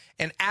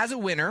 And as a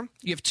winner,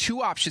 you have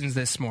two options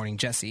this morning,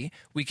 Jesse.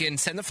 We can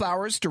send the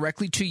flowers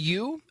directly to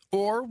you,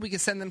 or we can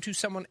send them to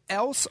someone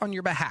else on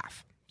your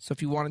behalf. So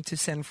if you wanted to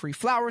send free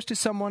flowers to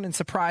someone and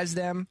surprise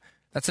them,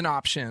 that's an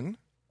option.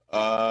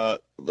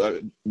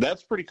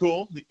 That's pretty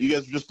cool. You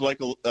guys are just like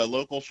a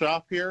local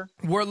shop here?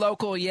 We're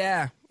local,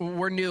 yeah.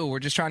 We're new. We're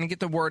just trying to get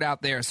the word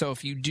out there. So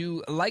if you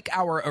do like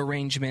our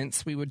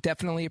arrangements, we would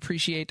definitely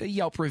appreciate a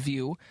Yelp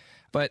review.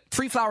 But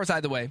free flowers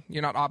either way.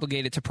 You're not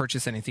obligated to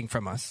purchase anything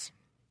from us.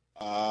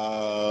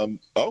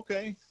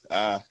 Okay.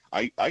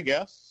 I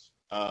guess.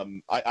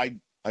 I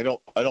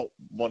don't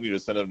want you to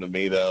send them to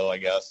me though, I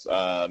guess.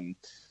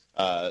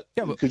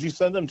 Could you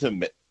send them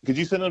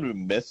to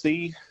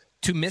Missy?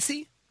 To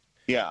Missy?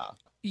 Yeah.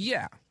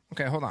 Yeah.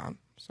 Okay, hold on.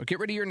 So get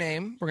rid of your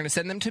name. We're going to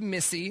send them to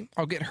Missy.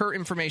 I'll get her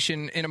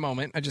information in a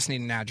moment. I just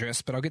need an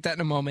address, but I'll get that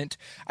in a moment.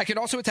 I can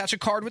also attach a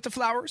card with the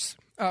flowers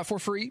for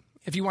free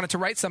if you wanted to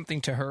write something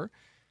to her.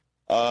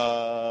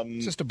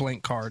 It's just a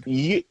blank card.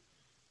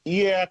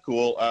 Yeah,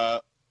 cool.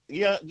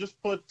 Just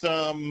put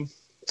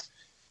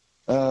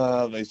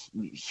nice,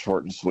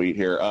 short and sweet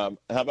here. How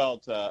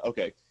about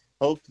okay?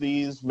 Hope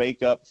these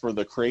make up for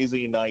the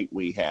crazy night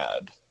we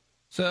had.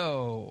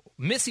 So,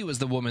 Missy was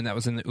the woman that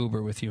was in the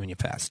Uber with you and you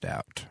passed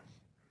out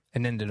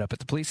and ended up at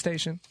the police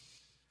station?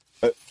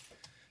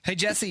 Hey,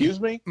 Jesse.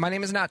 Excuse me? My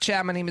name is not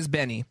Chad. My name is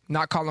Benny.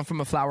 Not calling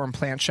from a flower and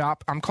plant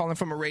shop. I'm calling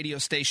from a radio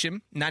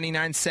station,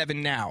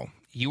 99.7 Now.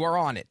 You are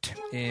on it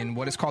in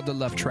what is called the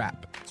Love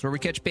Trap. It's where we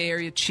catch Bay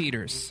Area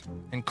cheaters.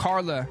 And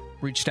Carla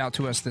reached out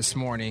to us this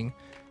morning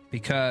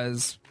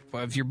because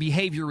of your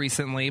behavior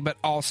recently, but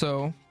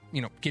also,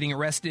 getting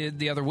arrested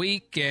the other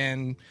week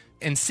and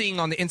seeing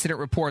on the incident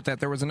report that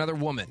there was another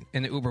woman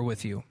in the Uber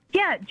with you.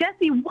 Yeah,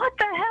 Jesse, what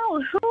the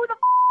hell? Who the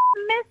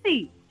is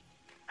Missy?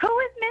 Who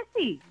is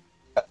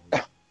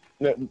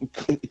Missy?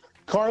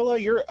 Carla,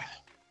 you're...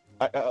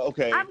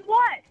 okay. I'm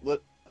what?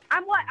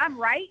 I'm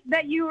right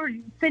that you were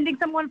sending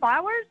someone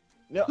flowers?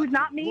 No, who's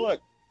not me?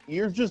 Look,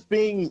 you're just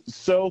being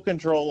so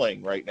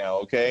controlling right now,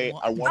 okay?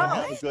 I want to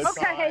have a good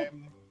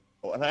time.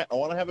 I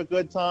want to have a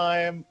good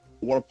time.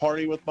 I want to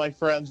party with my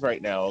friends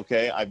right now,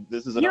 okay?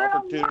 This is an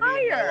opportunity in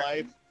my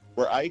life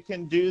where I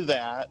can do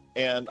that,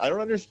 and I don't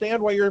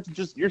understand why you're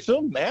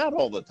so mad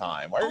all the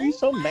time. Why are you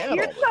so mad all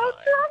the time? You're so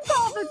drunk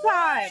all the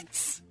time.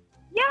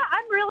 Yeah,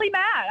 I'm really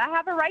mad. I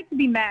have a right to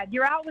be mad.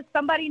 You're out with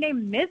somebody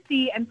named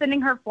Missy and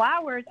sending her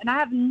flowers, and I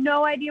have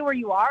no idea where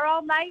you are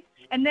all night,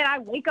 and then I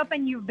wake up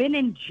and you've been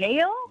in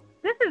jail?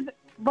 This is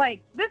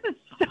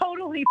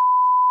totally...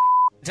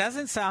 It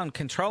doesn't sound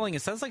controlling.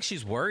 It sounds like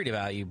she's worried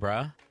about you,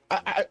 bruh.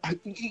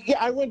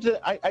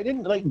 I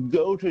didn't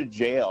go to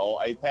jail.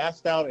 I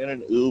passed out in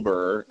an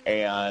Uber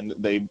and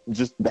they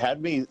just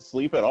had me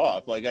sleep it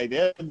off like I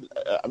did.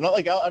 I'm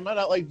not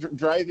out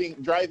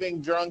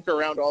driving drunk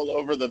around all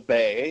over the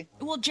Bay.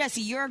 Well, Jesse,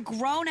 you're a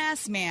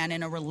grown-ass man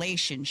in a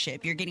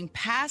relationship. You're getting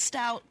passed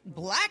out,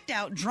 blacked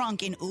out,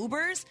 drunk in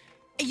Ubers.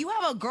 And you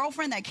have a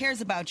girlfriend that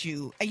cares about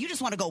you and you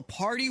just want to go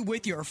party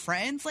with your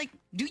friends? Like,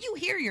 do you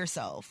hear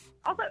yourself?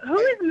 Also, who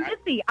is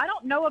Missy? I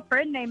don't know a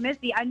friend named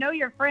Missy. I know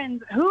your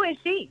friends. Who is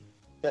she?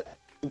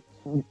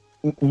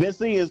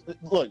 Missy is,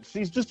 look,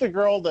 she's just a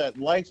girl that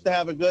likes to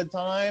have a good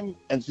time,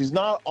 and she's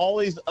not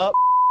always up.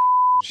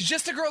 She's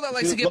just a girl that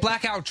likes to get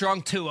blackout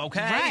drunk, too,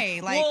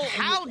 okay?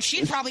 Right,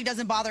 she probably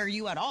doesn't bother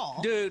you at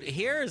all. Dude,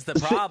 here's the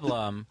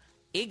problem.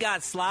 It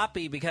got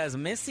sloppy because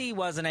Missy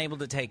wasn't able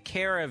to take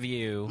care of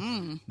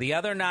you the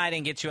other night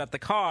and get you at the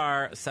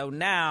car, so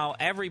now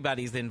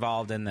everybody's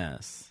involved in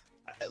this.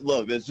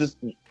 Look, it's just,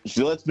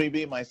 she lets me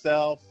be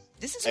myself.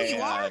 This is who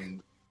you are?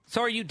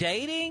 So are you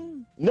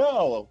dating?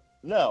 No.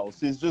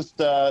 She's just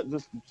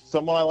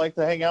someone I like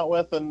to hang out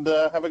with and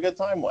have a good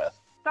time with.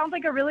 Sounds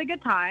like a really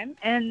good time,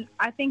 and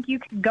I think you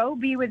could go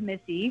be with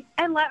Missy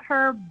and let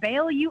her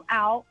bail you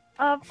out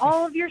of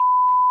all of your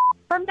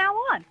from now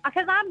on,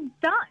 because I'm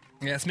done.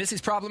 Yeah, it's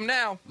Missy's problem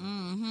now.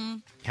 Mm-hmm.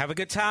 Have a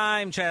good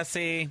time,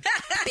 Jesse.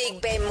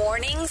 Big Bay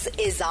Mornings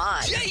is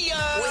on.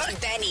 Yeah! With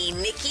Benny,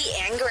 Nikki,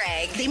 and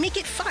Greg. They make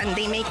it fun.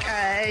 They make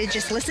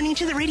just listening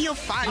to the radio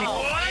fun.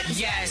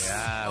 Yes.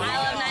 I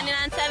love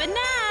 99.7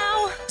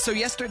 Now. So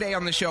yesterday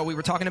on the show, we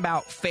were talking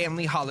about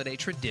family holiday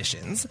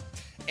traditions.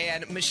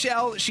 And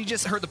Michelle, she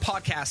just heard the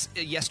podcast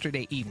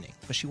yesterday evening,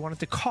 but she wanted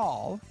to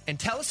call and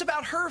tell us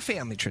about her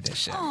family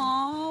tradition.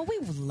 Aw, we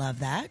would love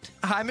that.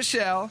 Hi,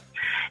 Michelle.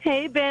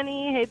 Hey,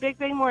 Benny. Hey, Big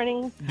Bang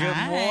Morning. Good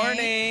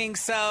morning.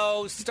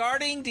 So,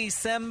 starting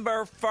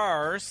December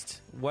 1st,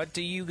 what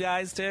do you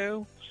guys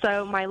do?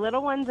 So my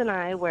little ones and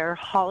I wear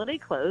holiday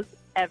clothes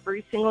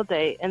every single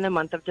day in the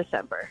month of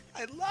December.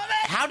 I love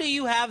it. How do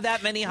you have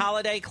that many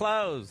holiday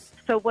clothes?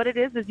 So what it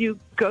is you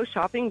go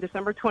shopping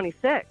December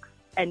 26th,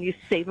 and you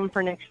save them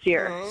for next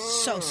year.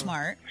 So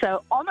smart.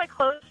 So all my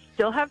clothes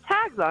still have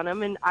tags on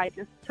them, and I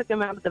just took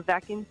them out of the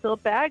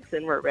vacuum-sealed bags,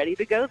 and we're ready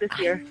to go this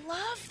year. I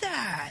love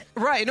that.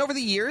 Right, and over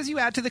the years, you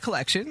add to the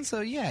collection,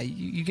 so yeah,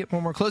 you get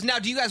more clothes. Now,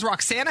 do you guys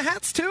rock Santa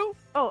hats, too?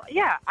 Oh,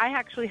 yeah. I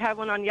actually had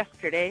one on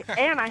yesterday,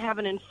 and I have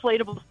an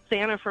inflatable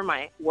Santa for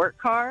my work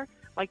car,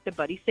 like the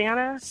Buddy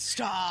Santa.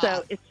 Stop.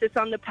 So it sits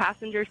on the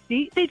passenger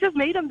seat. They just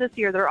made them this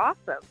year. They're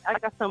awesome. I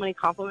got so many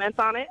compliments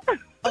on it.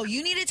 Oh,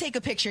 you need to take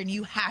a picture, and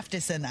you have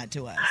to send that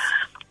to us.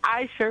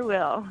 I sure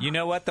will. You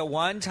know what? The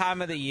one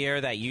time of the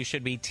year that you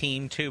should be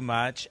team too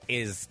much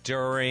is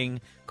during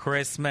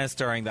Christmas,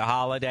 during the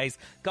holidays.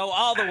 Go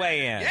all the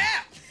way in.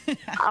 Yeah.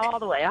 All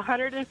the way,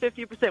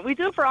 150%. We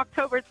do it for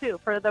October, too,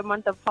 for the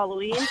month of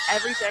Halloween.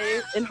 Every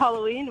day in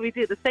Halloween, we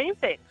do the same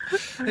thing.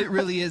 It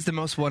really is the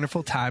most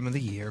wonderful time of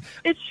the year.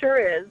 It sure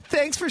is.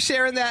 Thanks for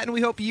sharing that, and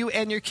we hope you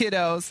and your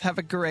kiddos have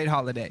a great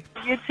holiday.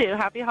 You too.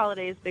 Happy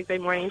holidays, Big Bay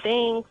Morning.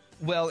 Thanks.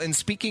 Well, and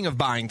speaking of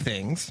buying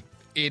things,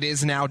 it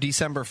is now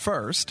December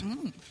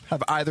 1st.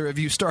 Have either of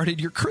you started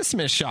your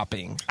Christmas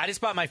shopping? I just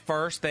bought my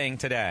first thing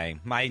today.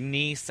 My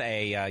niece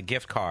a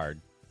gift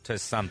card to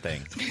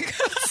something.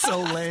 So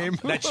lame.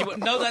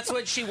 No, that's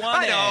what she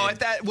wanted. I know.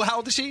 Well, how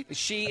old is she?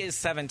 She is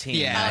 17.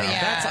 Yeah. Oh,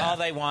 yeah. That's all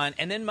they want.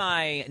 And then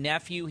my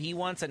nephew, he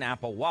wants an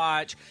Apple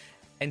Watch.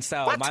 And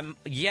so,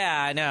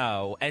 I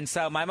know. And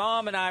so my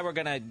mom and I were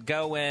going to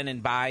go in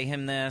and buy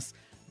him this.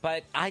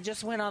 But I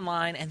just went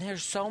online, and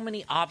there's so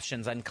many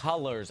options and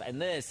colors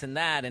and this and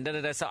that and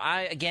da-da-da. So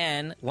I,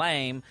 again,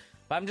 lame,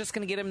 but I'm just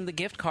going to get him the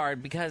gift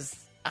card because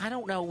I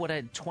don't know what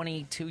a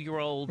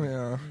 22-year-old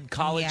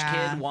college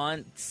kid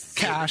wants.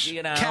 Cash.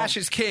 You know. Cash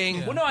is king.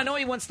 Yeah. Well, no, I know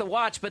he wants the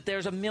watch, but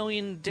there's a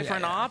million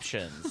different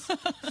options.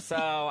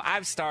 So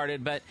I've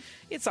started, but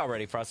it's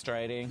already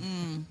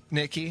frustrating.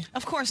 Nikki?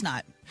 Of course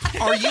not.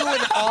 Are you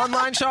an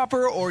online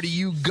shopper, or do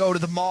you go to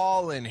the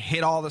mall and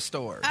hit all the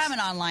stores? I'm an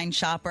online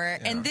shopper,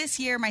 and this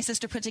year my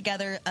sister put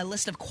together a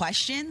list of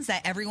questions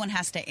that everyone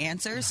has to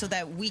answer so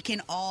that we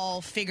can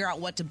all figure out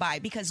what to buy,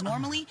 because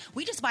normally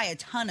we just buy a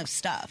ton of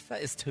stuff.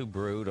 That is too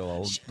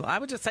brutal. I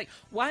would just say,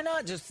 why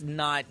not just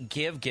not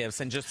give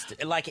gifts and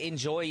just like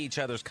enjoy each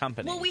other's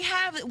company? Well, we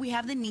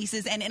have the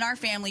nieces, and in our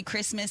family,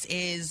 Christmas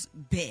is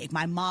big.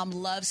 My mom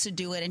loves to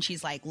do it, and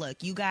she's like,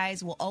 look, you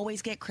guys will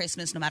always get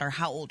Christmas no matter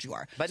how old you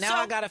are. But now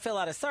I got to fill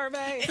out a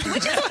survey.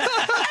 Which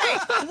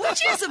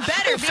is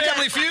better.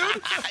 Family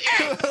Feud?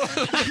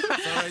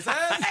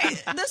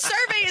 The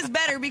survey is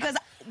better because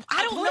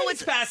I don't know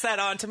what's... pass that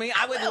on to me.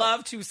 I would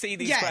love to see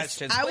these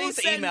questions. Please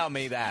email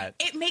me that.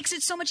 It makes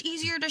it so much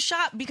easier to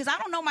shop because I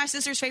don't know my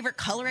sister's favorite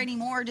color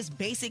anymore, just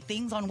basic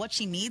things on what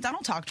she needs. I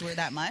don't talk to her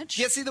that much.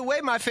 Yeah, see, the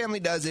way my family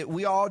does it,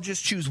 we all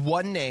just choose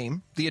one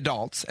name, the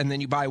adults, and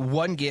then you buy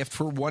one gift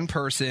for one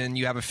person.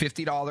 You have a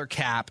 $50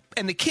 cap,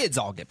 and the kids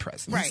all get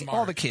presents. Right.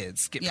 All the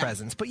kids get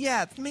presents. But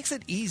yeah, it makes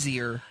it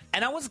easier.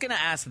 And I was going to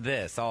ask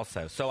this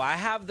also. So I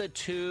have the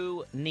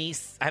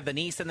niece and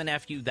the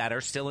nephew that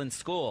are still in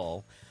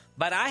school.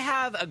 But I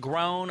have a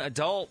grown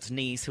adult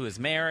niece who is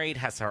married,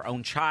 has her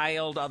own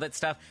child, all that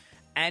stuff.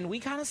 And we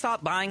kind of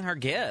stopped buying her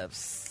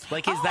gifts.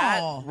 Like, is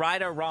that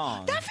right or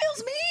wrong? That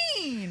feels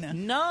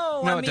mean.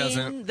 No, it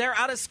doesn't. They're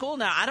out of school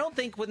now. I don't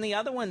think when the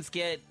other ones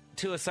get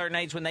to a certain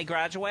age, when they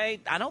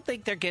graduate, I don't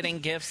think they're getting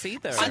gifts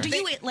either. So do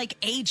you,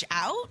 age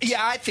out?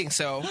 Yeah, I think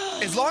so.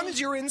 As long as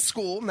you're in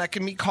school, and that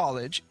can be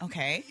college,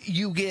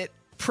 you get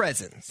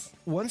presents.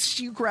 Once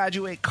you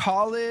graduate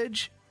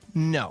college,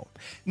 no.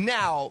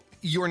 Now,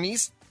 your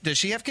niece... Does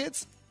she have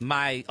kids?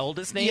 My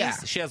oldest niece? Yeah.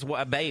 She has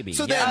a baby.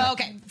 So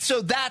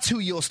so that's who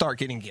you'll start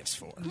getting gifts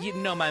for.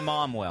 My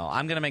mom will.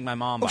 I'm going to make my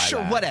mom buy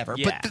that. Whatever.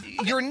 Yeah.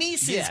 But your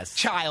niece's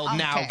child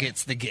now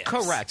gets the gifts.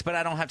 Correct, but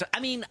I don't have to.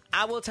 I mean,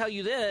 I will tell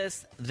you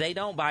this. They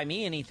don't buy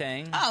me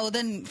anything. Oh,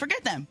 then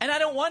forget them. And I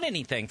don't want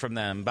anything from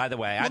them, by the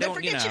way. Well, I don't,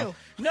 then forget you.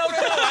 No.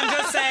 I'm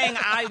just saying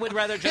I would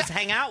rather just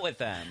hang out with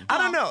them. I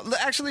don't know.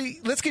 Actually,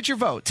 let's get your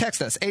vote.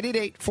 Text us,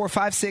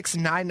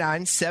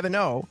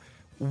 888-456-9970.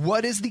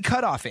 What is the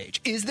cutoff age?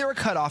 Is there a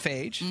cutoff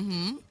age?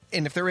 Mm-hmm.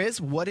 And if there is,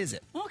 what is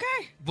it? Okay.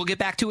 We'll get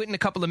back to it in a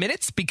couple of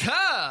minutes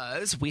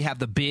because we have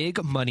the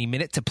Big Money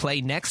Minute to play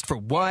next for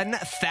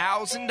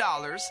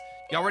 $1,000.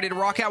 Y'all ready to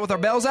rock out with our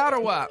bells out or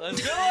what? Let's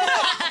do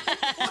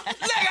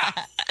it!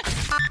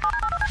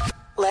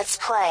 Let's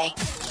play.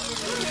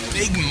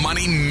 Big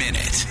Money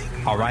Minute.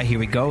 All right, here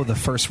we go. The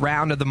first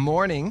round of the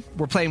morning.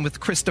 We're playing with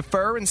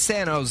Christopher in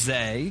San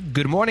Jose.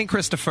 Good morning,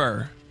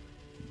 Christopher.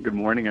 Good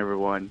morning,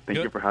 everyone. Thank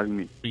you for having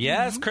me.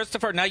 Yes,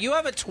 Christopher. Now, you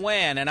have a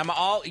twin, and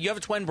you have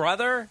a twin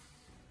brother?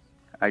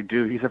 I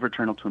do. He's a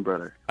fraternal twin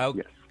brother. Oh,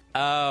 yes.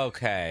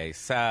 Okay,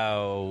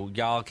 so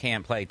y'all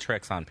can't play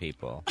tricks on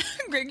people.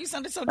 Greg, you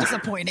sounded so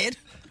disappointed.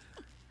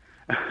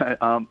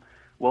 Well,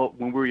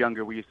 when we were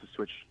younger, we used to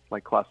switch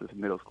classes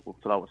in middle school,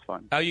 so that was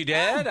fun. Oh, you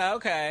did?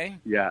 Okay.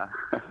 Yeah,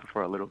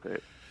 for a little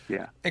bit.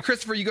 Yeah. And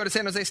Christopher, you go to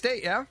San Jose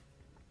State, yeah?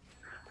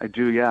 I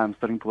do, yeah. I'm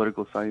studying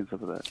political science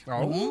over there.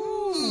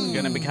 Oh.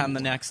 Going to become the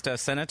next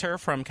senator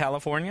from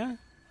California?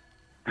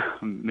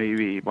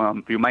 Maybe.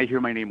 You might hear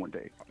my name one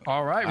day.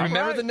 All right,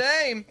 remember the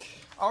name.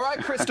 All right,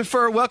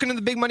 Christopher, welcome to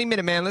the Big Money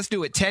Minute, man. Let's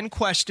do it. 10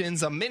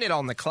 questions, a minute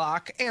on the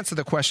clock. Answer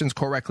the questions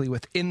correctly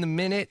within the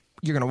minute.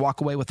 You're going to walk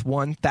away with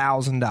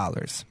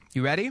 $1,000.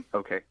 You ready?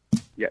 Okay.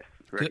 Yes.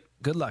 Ready.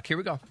 Good luck. Here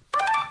we go.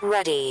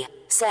 Ready,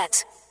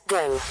 set,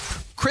 go.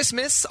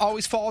 Christmas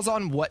always falls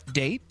on what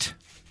date?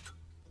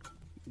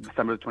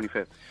 December the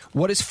 25th.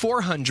 What is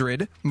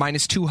 400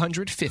 minus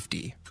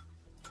 250?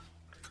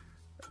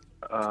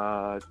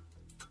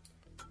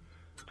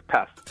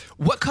 Pass.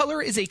 What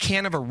color is a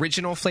can of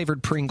original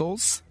flavored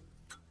Pringles?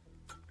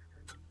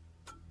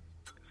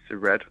 Is it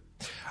red?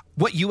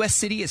 What U.S.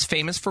 city is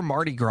famous for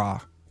Mardi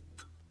Gras?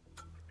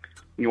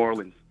 New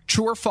Orleans.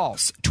 True or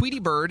false? Tweety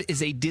Bird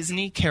is a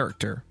Disney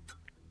character.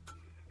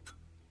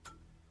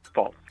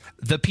 False.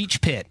 The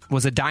Peach Pit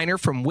was a diner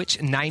from which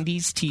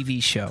 90s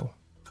TV show?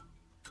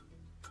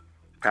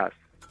 Pass.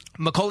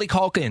 Macaulay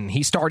Culkin,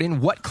 he starred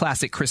in what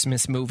classic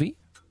Christmas movie?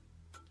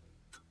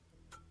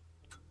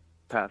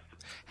 Pass.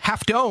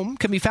 Half Dome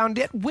can be found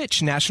at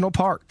which national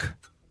park?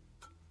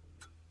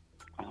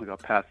 Oh my God,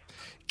 pass.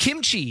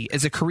 Kimchi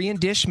is a Korean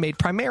dish made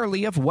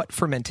primarily of what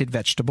fermented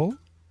vegetable?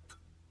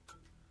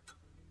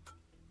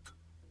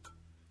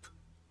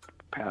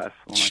 Pass.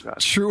 Oh my God.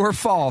 True or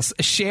false?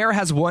 Cher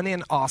has won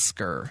an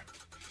Oscar.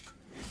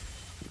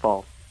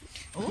 False.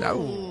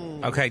 No.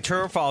 Okay,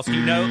 true or false?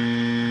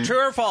 True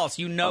or false?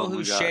 You know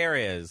who God. Cher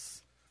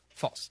is.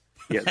 False.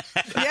 Yes.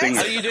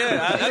 Oh, you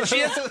do? She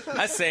is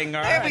a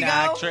singer, There we an go.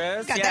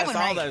 actress. Got that Yes, one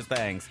all right. those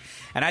things.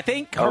 And I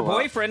think her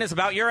boyfriend is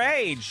about your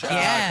age,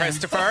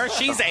 Christopher.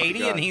 She's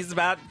 80 and he's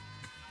about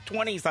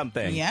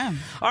 20-something. Yeah.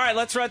 All right,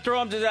 let's run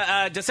through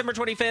them. December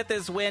 25th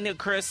is when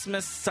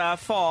Christmas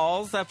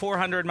falls.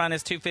 400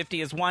 minus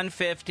 250 is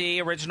 150.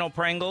 Original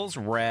Pringles,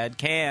 red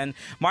can.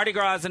 Mardi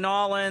Gras in New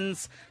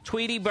Orleans.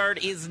 Tweety Bird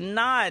is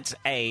not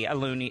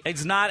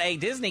it's not a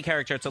Disney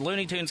character. It's a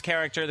Looney Tunes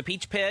character. The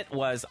Peach Pit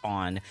was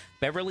on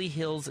Beverly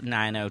Hills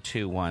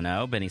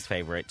 90210, Benny's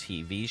favorite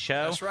TV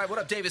show. That's right. What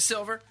up, David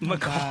Silver?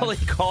 Macaulay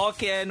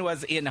Culkin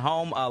was in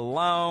Home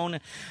Alone.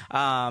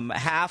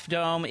 Half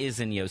Dome is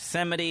in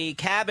Yosemite.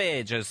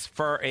 Cabbage is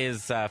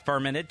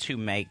fermented to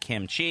make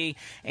kimchi.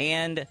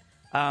 And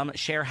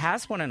Cher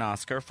has won an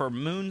Oscar for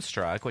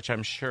Moonstruck, which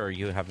I'm sure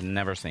you have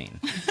never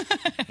seen.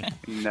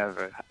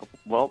 Never.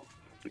 Well,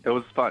 it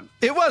was fun.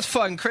 It was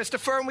fun,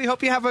 Christopher, and we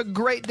hope you have a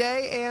great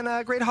day and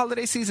a great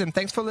holiday season.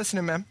 Thanks for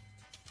listening, man.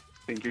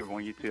 Thank you,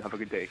 everyone. You too. Have a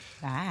good day.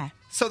 Bye.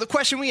 So the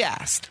question we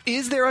asked,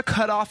 is there a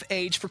cutoff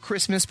age for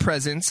Christmas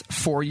presents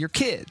for your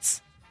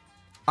kids?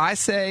 I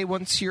say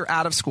once you're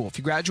out of school, if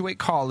you graduate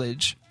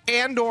college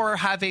and or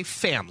have a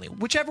family,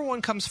 whichever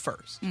one comes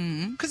first.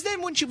 Because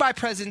then once you buy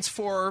presents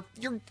for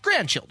your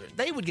grandchildren,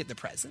 they would get the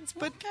presents.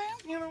 But,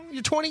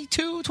 your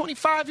 22,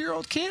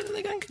 25-year-old kid, are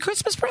they going to get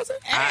Christmas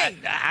presents?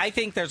 I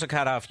think there's a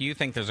cutoff. You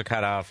think there's a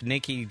cutoff.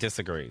 Nikki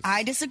disagrees.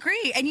 I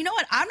disagree. And you know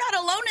what? I'm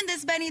not alone in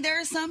this, Benny. There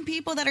are some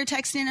people that are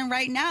texting in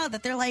right now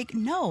that they're like,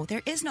 no,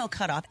 there is no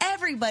cutoff.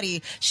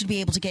 Everybody should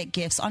be able to get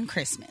gifts on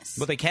Christmas.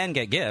 Well, they can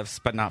get gifts,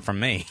 but not from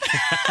me.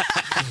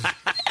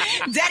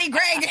 Daddy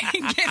Greg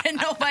ain't giving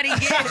nobody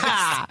gifts.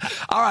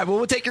 All right, well,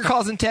 we'll take your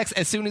calls and texts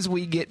as soon as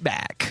we get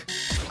back.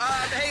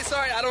 Hey,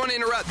 sorry, I don't want to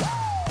interrupt.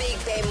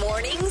 Big Bay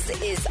Mornings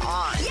is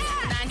on. Yeah.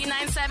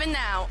 99.7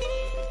 now.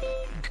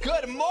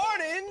 Good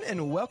morning,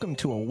 and welcome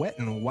to a Wet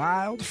and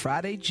Wild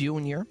Friday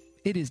Junior.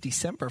 It is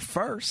December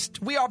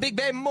 1st. We are Big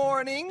Bay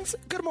Mornings.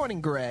 Good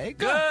morning, Greg.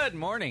 Good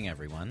morning,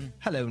 everyone.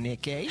 Hello,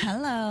 Nikki.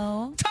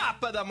 Hello.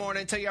 Top of the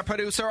morning to your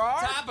producer,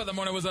 R. Top of the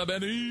morning, what's up,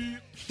 Benny?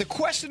 The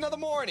question of the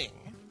morning.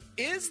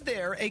 Is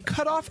there a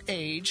cutoff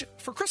age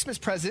for Christmas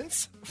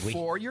presents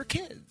for your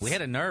kids? We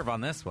had a nerve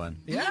on this one.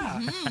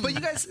 Yeah. But you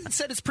guys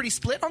said it's pretty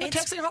split on the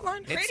texting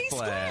hotline? It's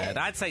split.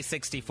 I'd say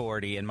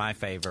 60-40 in my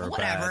favor.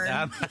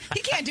 Whatever. But,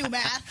 he can't do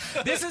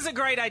math. This is a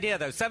great idea,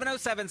 though.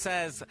 707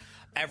 says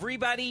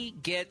everybody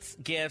gets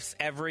gifts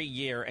every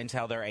year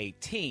until they're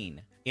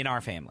 18 in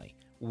our family.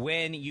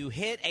 When you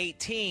hit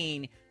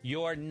 18,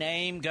 your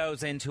name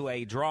goes into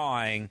a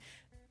drawing,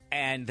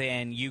 and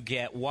then you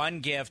get one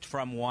gift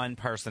from one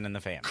person in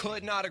the family.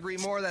 Could not agree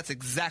more. That's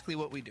exactly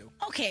what we do.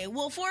 Okay,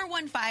 well,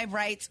 415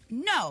 writes,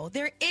 no,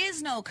 there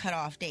is no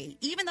cutoff date.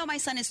 Even though my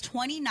son is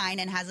 29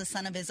 and has a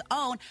son of his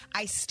own,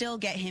 I still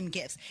get him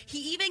gifts.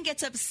 He even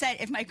gets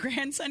upset if my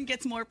grandson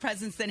gets more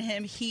presents than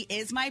him. He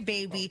is my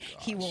baby.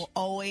 He will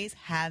always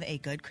have a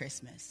good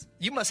Christmas.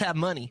 You must have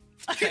money.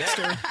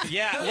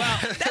 Yeah, well,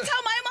 that's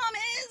how my mom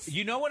is.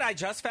 You know what I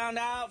just found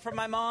out from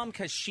my mom?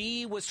 Because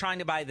she was trying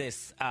to buy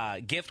this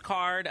gift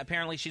card.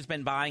 Apparently, she's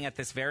been buying at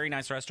this very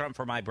nice restaurant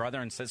for my brother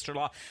and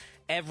sister-in-law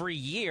every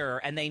year,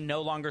 and they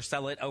no longer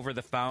sell it over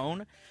the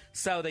phone.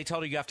 So they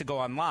told her you have to go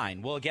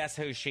online. Well, guess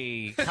who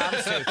she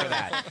comes to for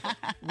that?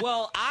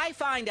 Well, I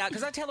find out,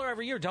 because I tell her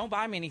every year, don't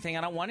buy me anything.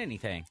 I don't want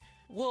anything.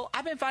 Well,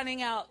 I've been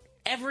finding out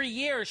every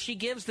year she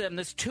gives them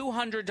this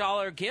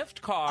 $200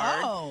 gift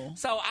card. Oh.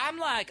 So I'm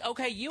like,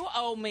 okay, you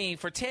owe me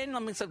for 10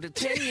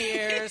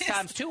 years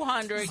times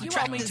 200. You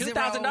owe me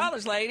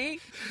 $2,000, lady.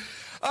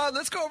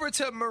 Let's go over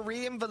to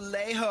Marie in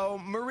Vallejo.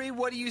 Marie,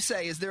 what do you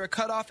say? Is there a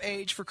cutoff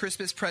age for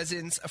Christmas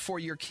presents for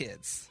your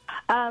kids?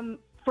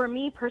 For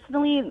me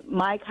personally,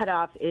 my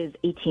cutoff is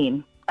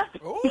 18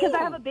 because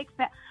I have a big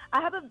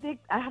I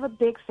have a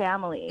big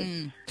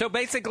family. So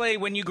basically,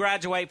 when you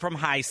graduate from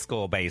high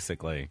school,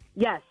 basically.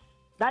 Yes,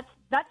 that's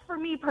for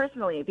me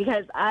personally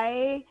because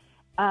I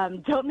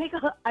don't make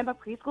I'm a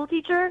preschool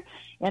teacher,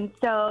 and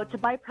so to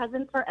buy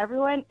presents for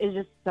everyone is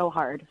just so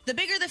hard. The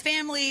bigger the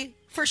family,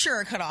 for sure,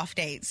 a cutoff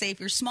date. Say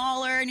if you're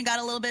smaller and you got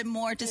a little bit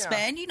more to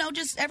spend,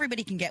 just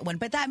everybody can get one.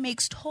 But that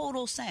makes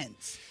total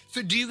sense.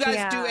 So do you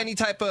guys do any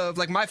type of,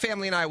 like my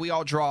family and I, we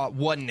all draw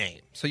one name.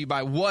 So you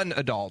buy one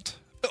adult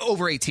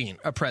over 18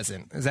 a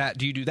present.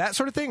 Do you do that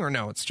sort of thing or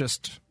no? It's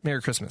just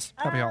Merry Christmas,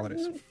 Happy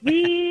Holidays.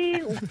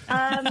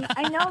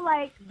 I know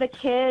like the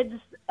kids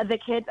as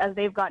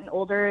they've gotten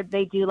older,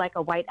 they do like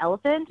a white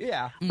elephant.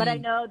 Yeah. But I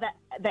know that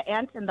the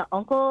aunts and the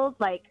uncles,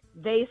 like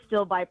they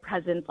still buy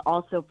presents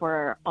also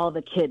for all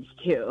the kids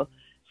too.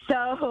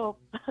 So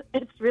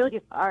it's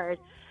really hard.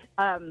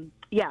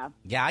 Yeah,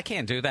 I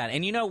can't do that.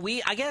 And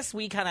I guess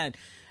we kind of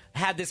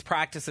had this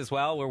practice as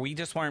well where we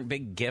just weren't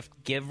big gift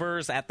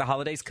givers at the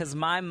holidays because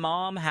my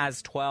mom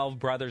has 12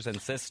 brothers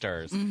and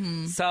sisters.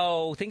 Mm-hmm.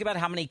 So think about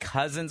how many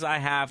cousins I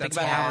have. That's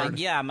think about hard.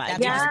 how many. I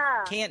just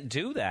can't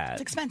do that.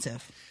 It's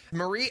expensive.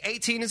 Marie,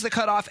 18 is the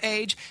cutoff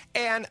age.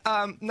 And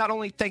not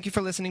only thank you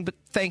for listening, but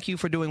thank you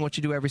for doing what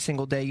you do every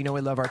single day.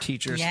 We love our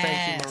teachers. Yes.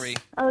 Thank you, Marie.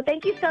 Oh,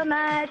 thank you so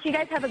much. You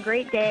guys have a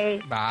great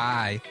day.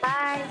 Bye.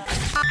 Bye.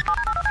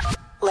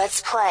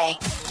 Let's play.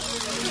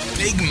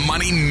 Big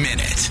Money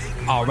Minute.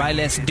 All right,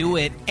 let's do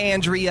it.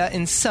 Andrea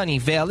in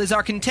Sunnyvale is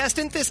our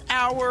contestant this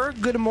hour.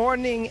 Good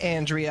morning,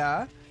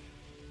 Andrea.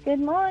 Good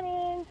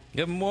morning.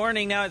 Good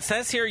morning. Now, it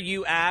says here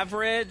you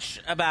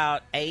average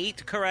about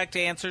 8 correct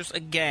answers a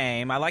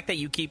game. I like that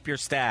you keep your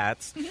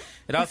stats.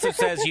 It also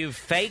says you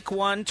fake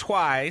one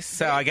twice,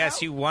 so I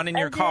guess you won in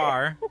your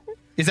car.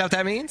 Is that what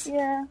that means?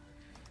 Yeah.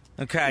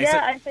 Okay.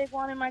 Yeah, I saved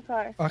one in my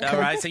car. Okay. All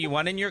right, so you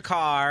won in your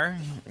car.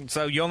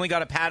 So you only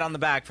got a pat on the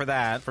back for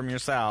that from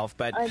yourself.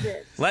 But I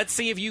did. Let's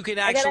see if you can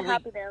actually. I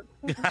got a happy dance.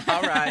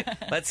 All right.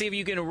 Let's see if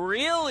you can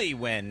really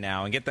win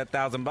now and get that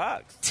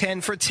 $1,000.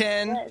 10 for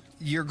 10. Yes.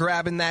 You're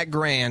grabbing that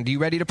grand. You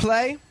ready to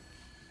play?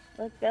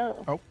 Let's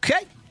go.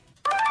 Okay.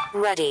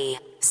 Ready,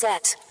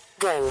 set,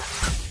 go.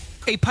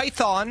 A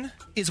python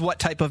is what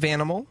type of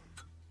animal?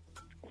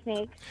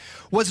 Snake.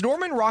 Was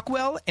Norman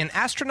Rockwell an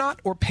astronaut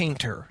or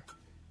painter?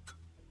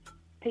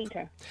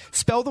 Painter.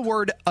 Spell the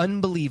word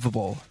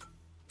unbelievable.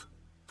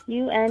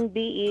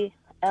 UNBELIABLE.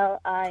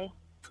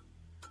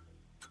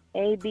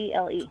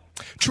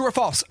 True or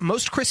false?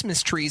 Most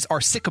Christmas trees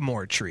are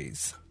sycamore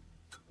trees.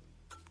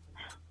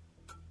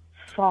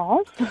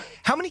 False.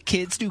 How many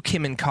kids do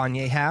Kim and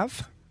Kanye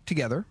have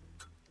together?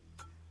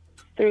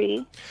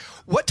 3.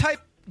 What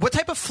type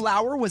of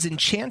flower was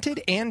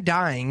enchanted and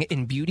dying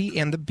in Beauty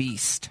and the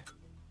Beast?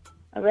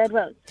 A red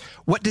rose.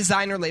 What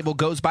designer label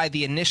goes by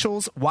the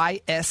initials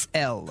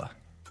YSL?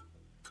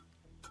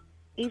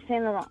 Yves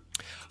Saint Laurent.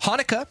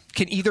 Hanukkah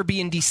can either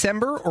be in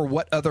December or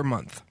what other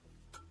month?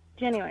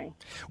 January.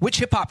 Which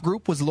hip-hop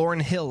group was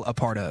Lauryn Hill a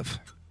part of?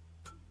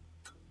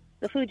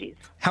 The Fugees.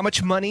 How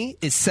much money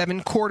is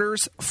 7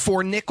 quarters,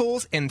 4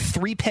 nickels, and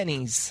 3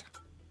 pennies?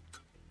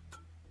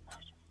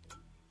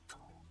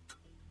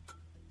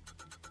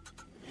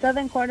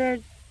 7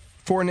 quarters.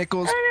 4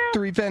 nickels,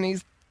 3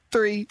 pennies,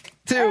 3,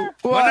 2,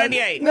 1.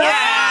 198. No! All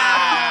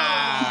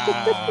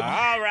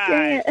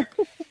right.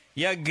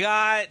 You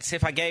got,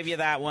 if I gave you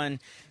that one,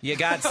 you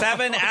got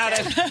 7 out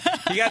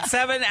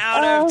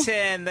of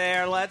 10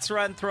 there. Let's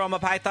run through them. A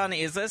python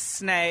is a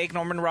snake.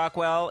 Norman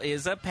Rockwell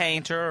is a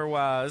painter, or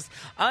was.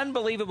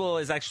 Unbelievable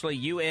is actually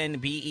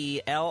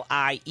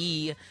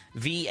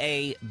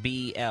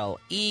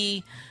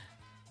UNBELIEVABLE.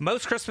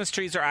 Most Christmas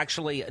trees are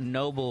actually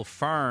noble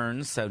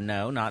ferns, so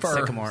no, not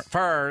sycamore.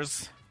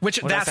 Firs.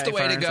 That's the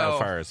way to go. Oh,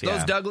 firs, yeah.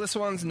 Those Douglas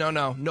ones, no.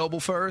 Noble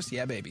firs,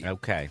 yeah, baby.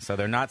 Okay, so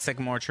they're not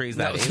sycamore trees.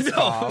 That is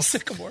false.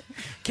 Sycamore.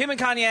 Kim and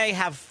Kanye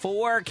have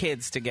 4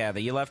 kids together.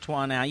 You left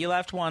one out. You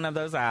left one of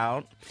those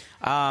out.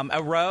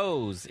 A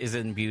rose is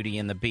in Beauty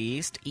and the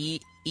Beast.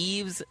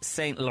 Yves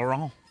Saint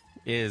Laurent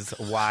is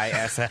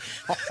YSL.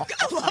 I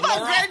love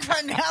how Greg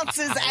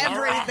pronounces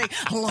everything.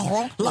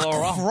 Laurent.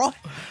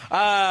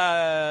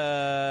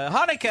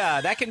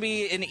 Hanukkah, that can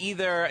be in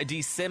either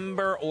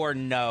December or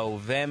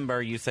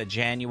November. You said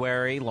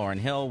January. Lauryn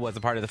Hill was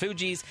a part of the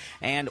Fugees,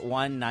 and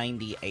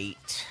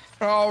 198.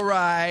 All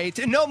right.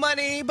 No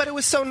money, but it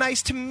was so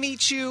nice to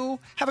meet you.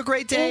 Have a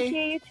great day. Thank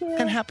you, you too.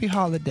 And happy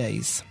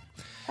holidays.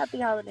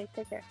 Happy holidays.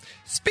 Take care.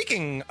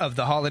 Speaking of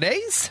the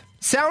holidays,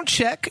 Sound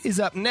Check is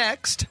up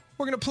next.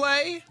 We're going to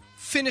play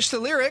Finish the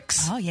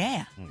Lyrics. Oh,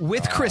 yeah.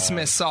 With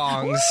Christmas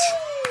songs.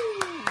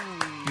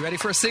 You ready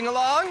for a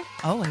sing-along?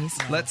 Always.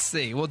 Let's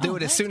see. We'll do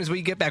it as soon as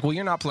we get back. Well,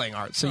 you're not playing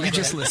art, so you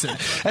just listen.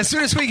 As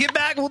soon as we get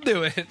back, we'll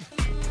do it.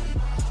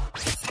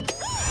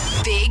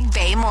 Big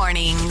Bay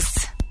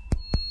Mornings.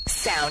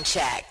 Sound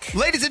check.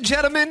 Ladies and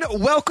gentlemen,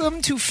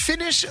 welcome to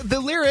Finish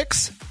the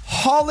Lyrics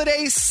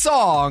Holiday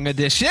Song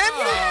Edition.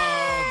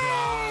 Oh,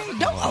 God.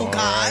 Oh,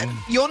 God.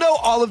 You'll know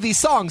all of these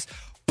songs,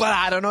 but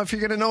I don't know if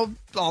you're going to know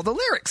all the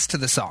lyrics to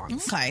the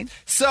songs. Okay.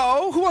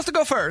 So, who wants to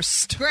go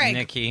first? Greg.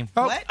 Nikki.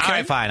 Oh, What? All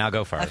right, fine. I'll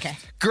go first. Okay.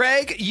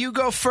 Greg, you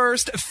go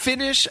first.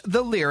 Finish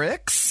the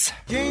lyrics.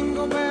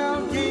 Jingle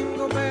bell,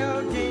 jingle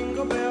bell,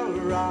 jingle bell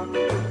rock.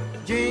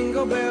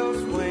 Jingle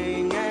bells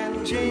swing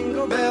and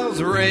jingle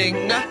bells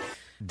ring.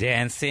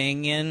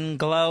 Dancing and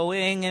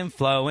glowing and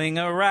flowing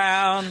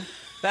around.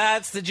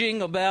 That's the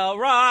Jingle Bell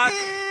Rock.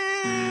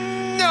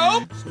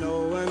 Nope.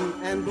 Snowing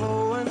and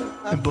blowing.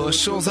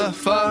 Bushels of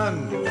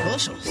fun.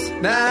 Bushels.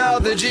 Now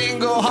the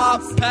jingle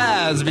hop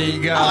has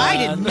begun. Oh, I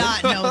did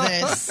not know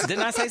this.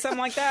 Didn't I say something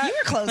like that? You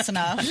were close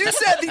enough. You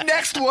said the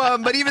next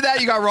one, but even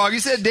that you got wrong. You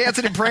said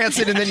dancing and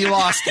prancing, and then you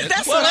lost it.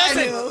 That's what I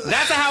knew.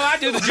 That's how I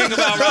do the Jingle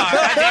Bell Rock.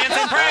 I dance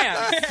and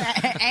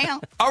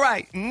prance. All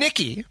right,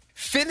 Nikki,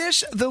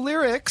 finish the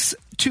lyrics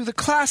to the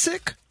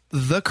classic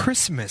The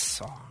Christmas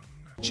Song.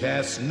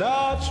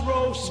 Chestnuts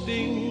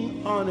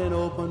roasting on an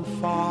open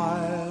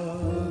fire.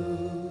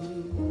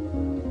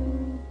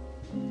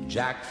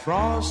 Jack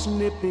Frost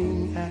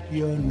nipping at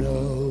your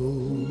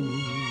nose.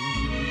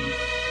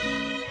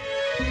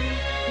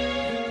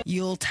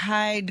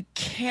 Yuletide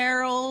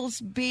carols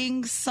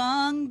being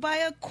sung by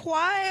a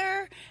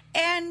choir,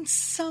 and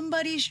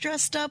somebody's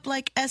dressed up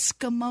like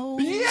Eskimos.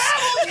 Yeah!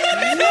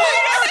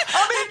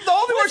 I mean, the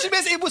only word she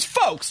missed, it was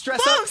folks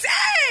dressed Folks, up.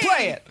 hey!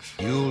 Play it.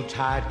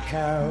 Yuletide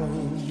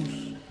carols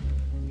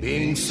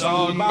being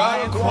sung by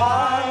a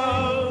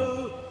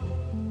choir.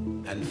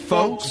 And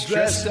folks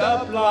dressed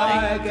up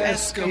like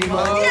Eskimos.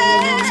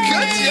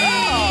 Good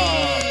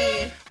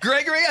job.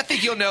 Gregory, I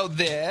think you'll know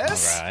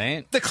this. All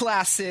right. The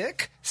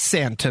classic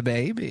Santa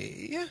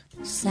Baby.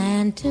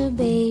 Santa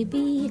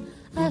baby,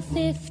 a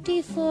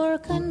 54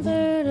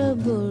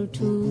 convertible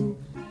to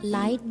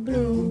light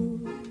blue.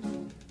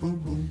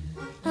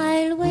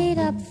 I'll wait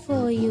up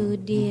for you,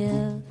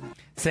 dear.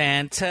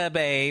 Santa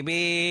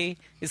baby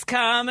is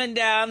coming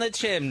down the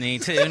chimney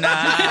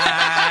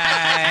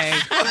tonight.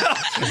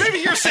 Maybe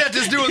your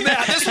Santa's doing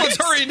that. This one's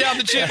hurrying down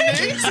the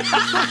chimney.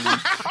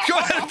 Go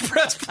ahead and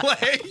press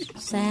play.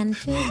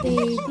 Santa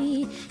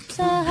baby,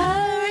 so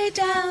hurry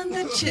down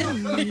the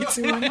chimney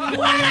tonight.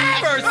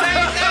 Whatever,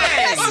 same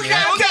thing.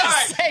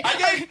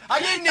 Okay. I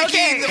gave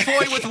Nikki the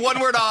point with one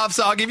word off,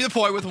 so I'll give you the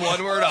point with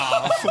one word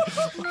off. All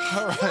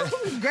right.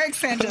 Greg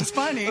Santa's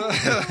funny.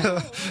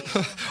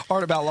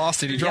 Art about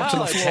lost it. He dropped to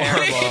the floor.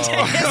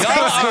 Y'all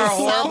are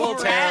horrible,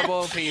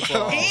 terrible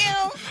people.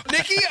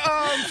 Nikki,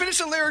 finish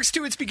the lyrics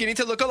to It's Beginning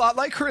to Look a Lot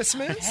Like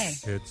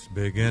Christmas. It's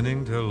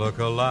beginning to look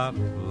a lot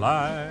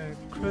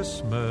like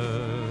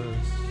Christmas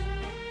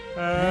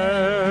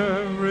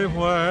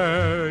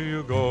everywhere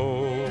you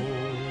go.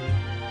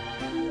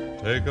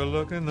 Take a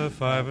look in the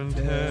 5 and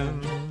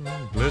 10,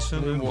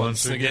 glistening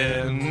once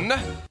again.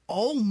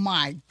 Oh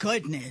my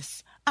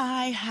goodness.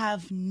 I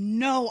have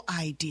no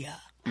idea.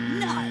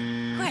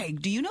 None.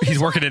 Greg, do you know this He's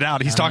one? working it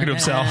out. He's talking to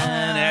himself.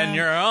 And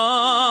you're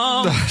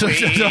on. That's not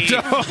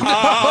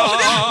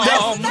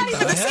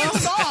even the same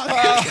song.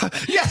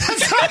 Yeah,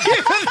 that's not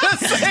even the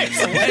same.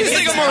 You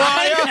sing a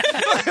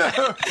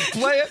Mariah.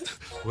 Play it.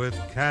 With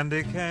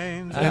candy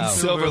canes And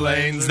silver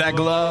lanes that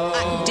glow.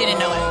 I didn't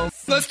know it.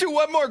 Let's do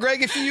one more,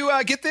 Greg. If you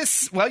get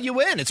this, well, you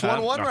win. It's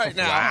 1-1 right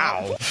now.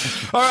 Wow.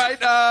 All right.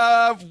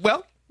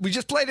 Well, we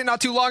just played it not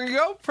too long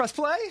ago. Press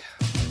play.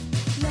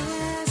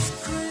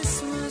 Last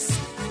Christmas,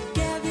 I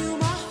gave you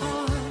my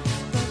heart,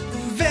 but the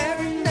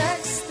very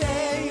next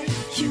day,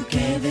 you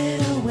gave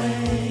it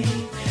away.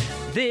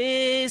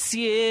 This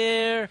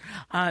year,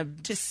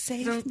 Just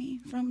save me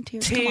from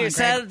tears. tears.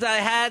 Come on, Greg. I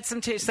had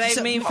some tears. Save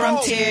So- me from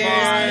oh,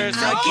 tears.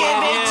 I'll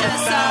give it to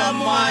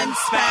someone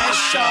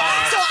special.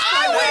 So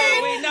I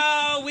win. We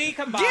know. We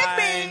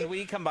combined.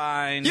 We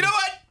combined. You know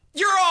what?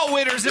 You're all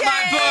winners in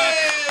my book.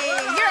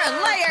 You're a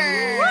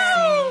liar.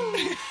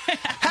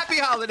 Happy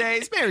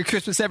holidays. Merry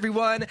Christmas,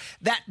 everyone.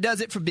 That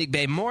does it for Big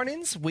Bay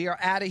Mornings. We are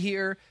out of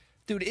here.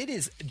 Dude, it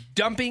is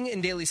dumping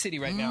in Daly City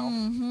right now.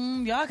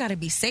 Mm-hmm. Y'all got to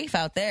be safe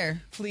out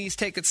there. Please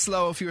take it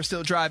slow. If you're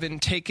still driving,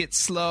 take it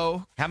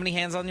slow. How many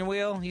hands on your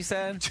wheel, you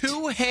said?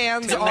 2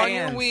 hands Two on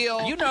hands. your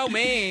wheel. You know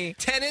me.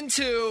 10 and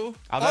 2.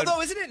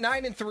 Although, isn't it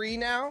 9 and 3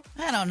 now?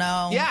 I don't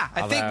know. Yeah,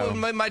 I think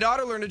Although- when my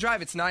daughter learned to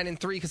drive, it's 9 and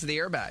 3 because of the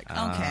airbag.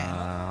 Okay.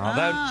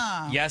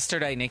 Although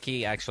yesterday,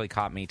 Nikki actually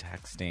caught me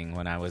texting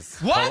when I was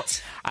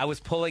What? I was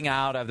pulling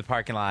out of the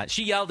parking lot.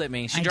 She yelled at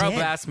me. She I drove did.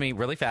 past me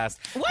really fast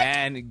What?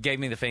 and gave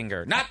me the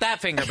finger. Not that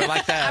finger, but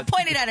like that. I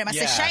pointed at him. I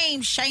Yeah.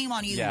 said, shame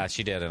on you. Yeah,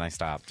 she did, and I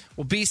stopped.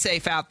 Well, be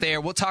safe out there.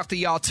 We'll talk to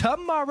y'all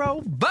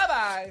tomorrow.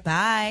 Bye-bye.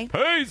 Bye.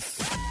 Peace.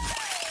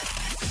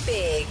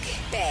 Big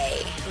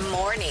Bay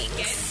Mornings.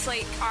 It's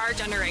like our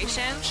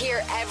generation.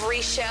 Hear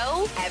every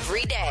show,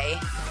 every day.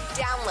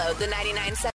 Download the 99.7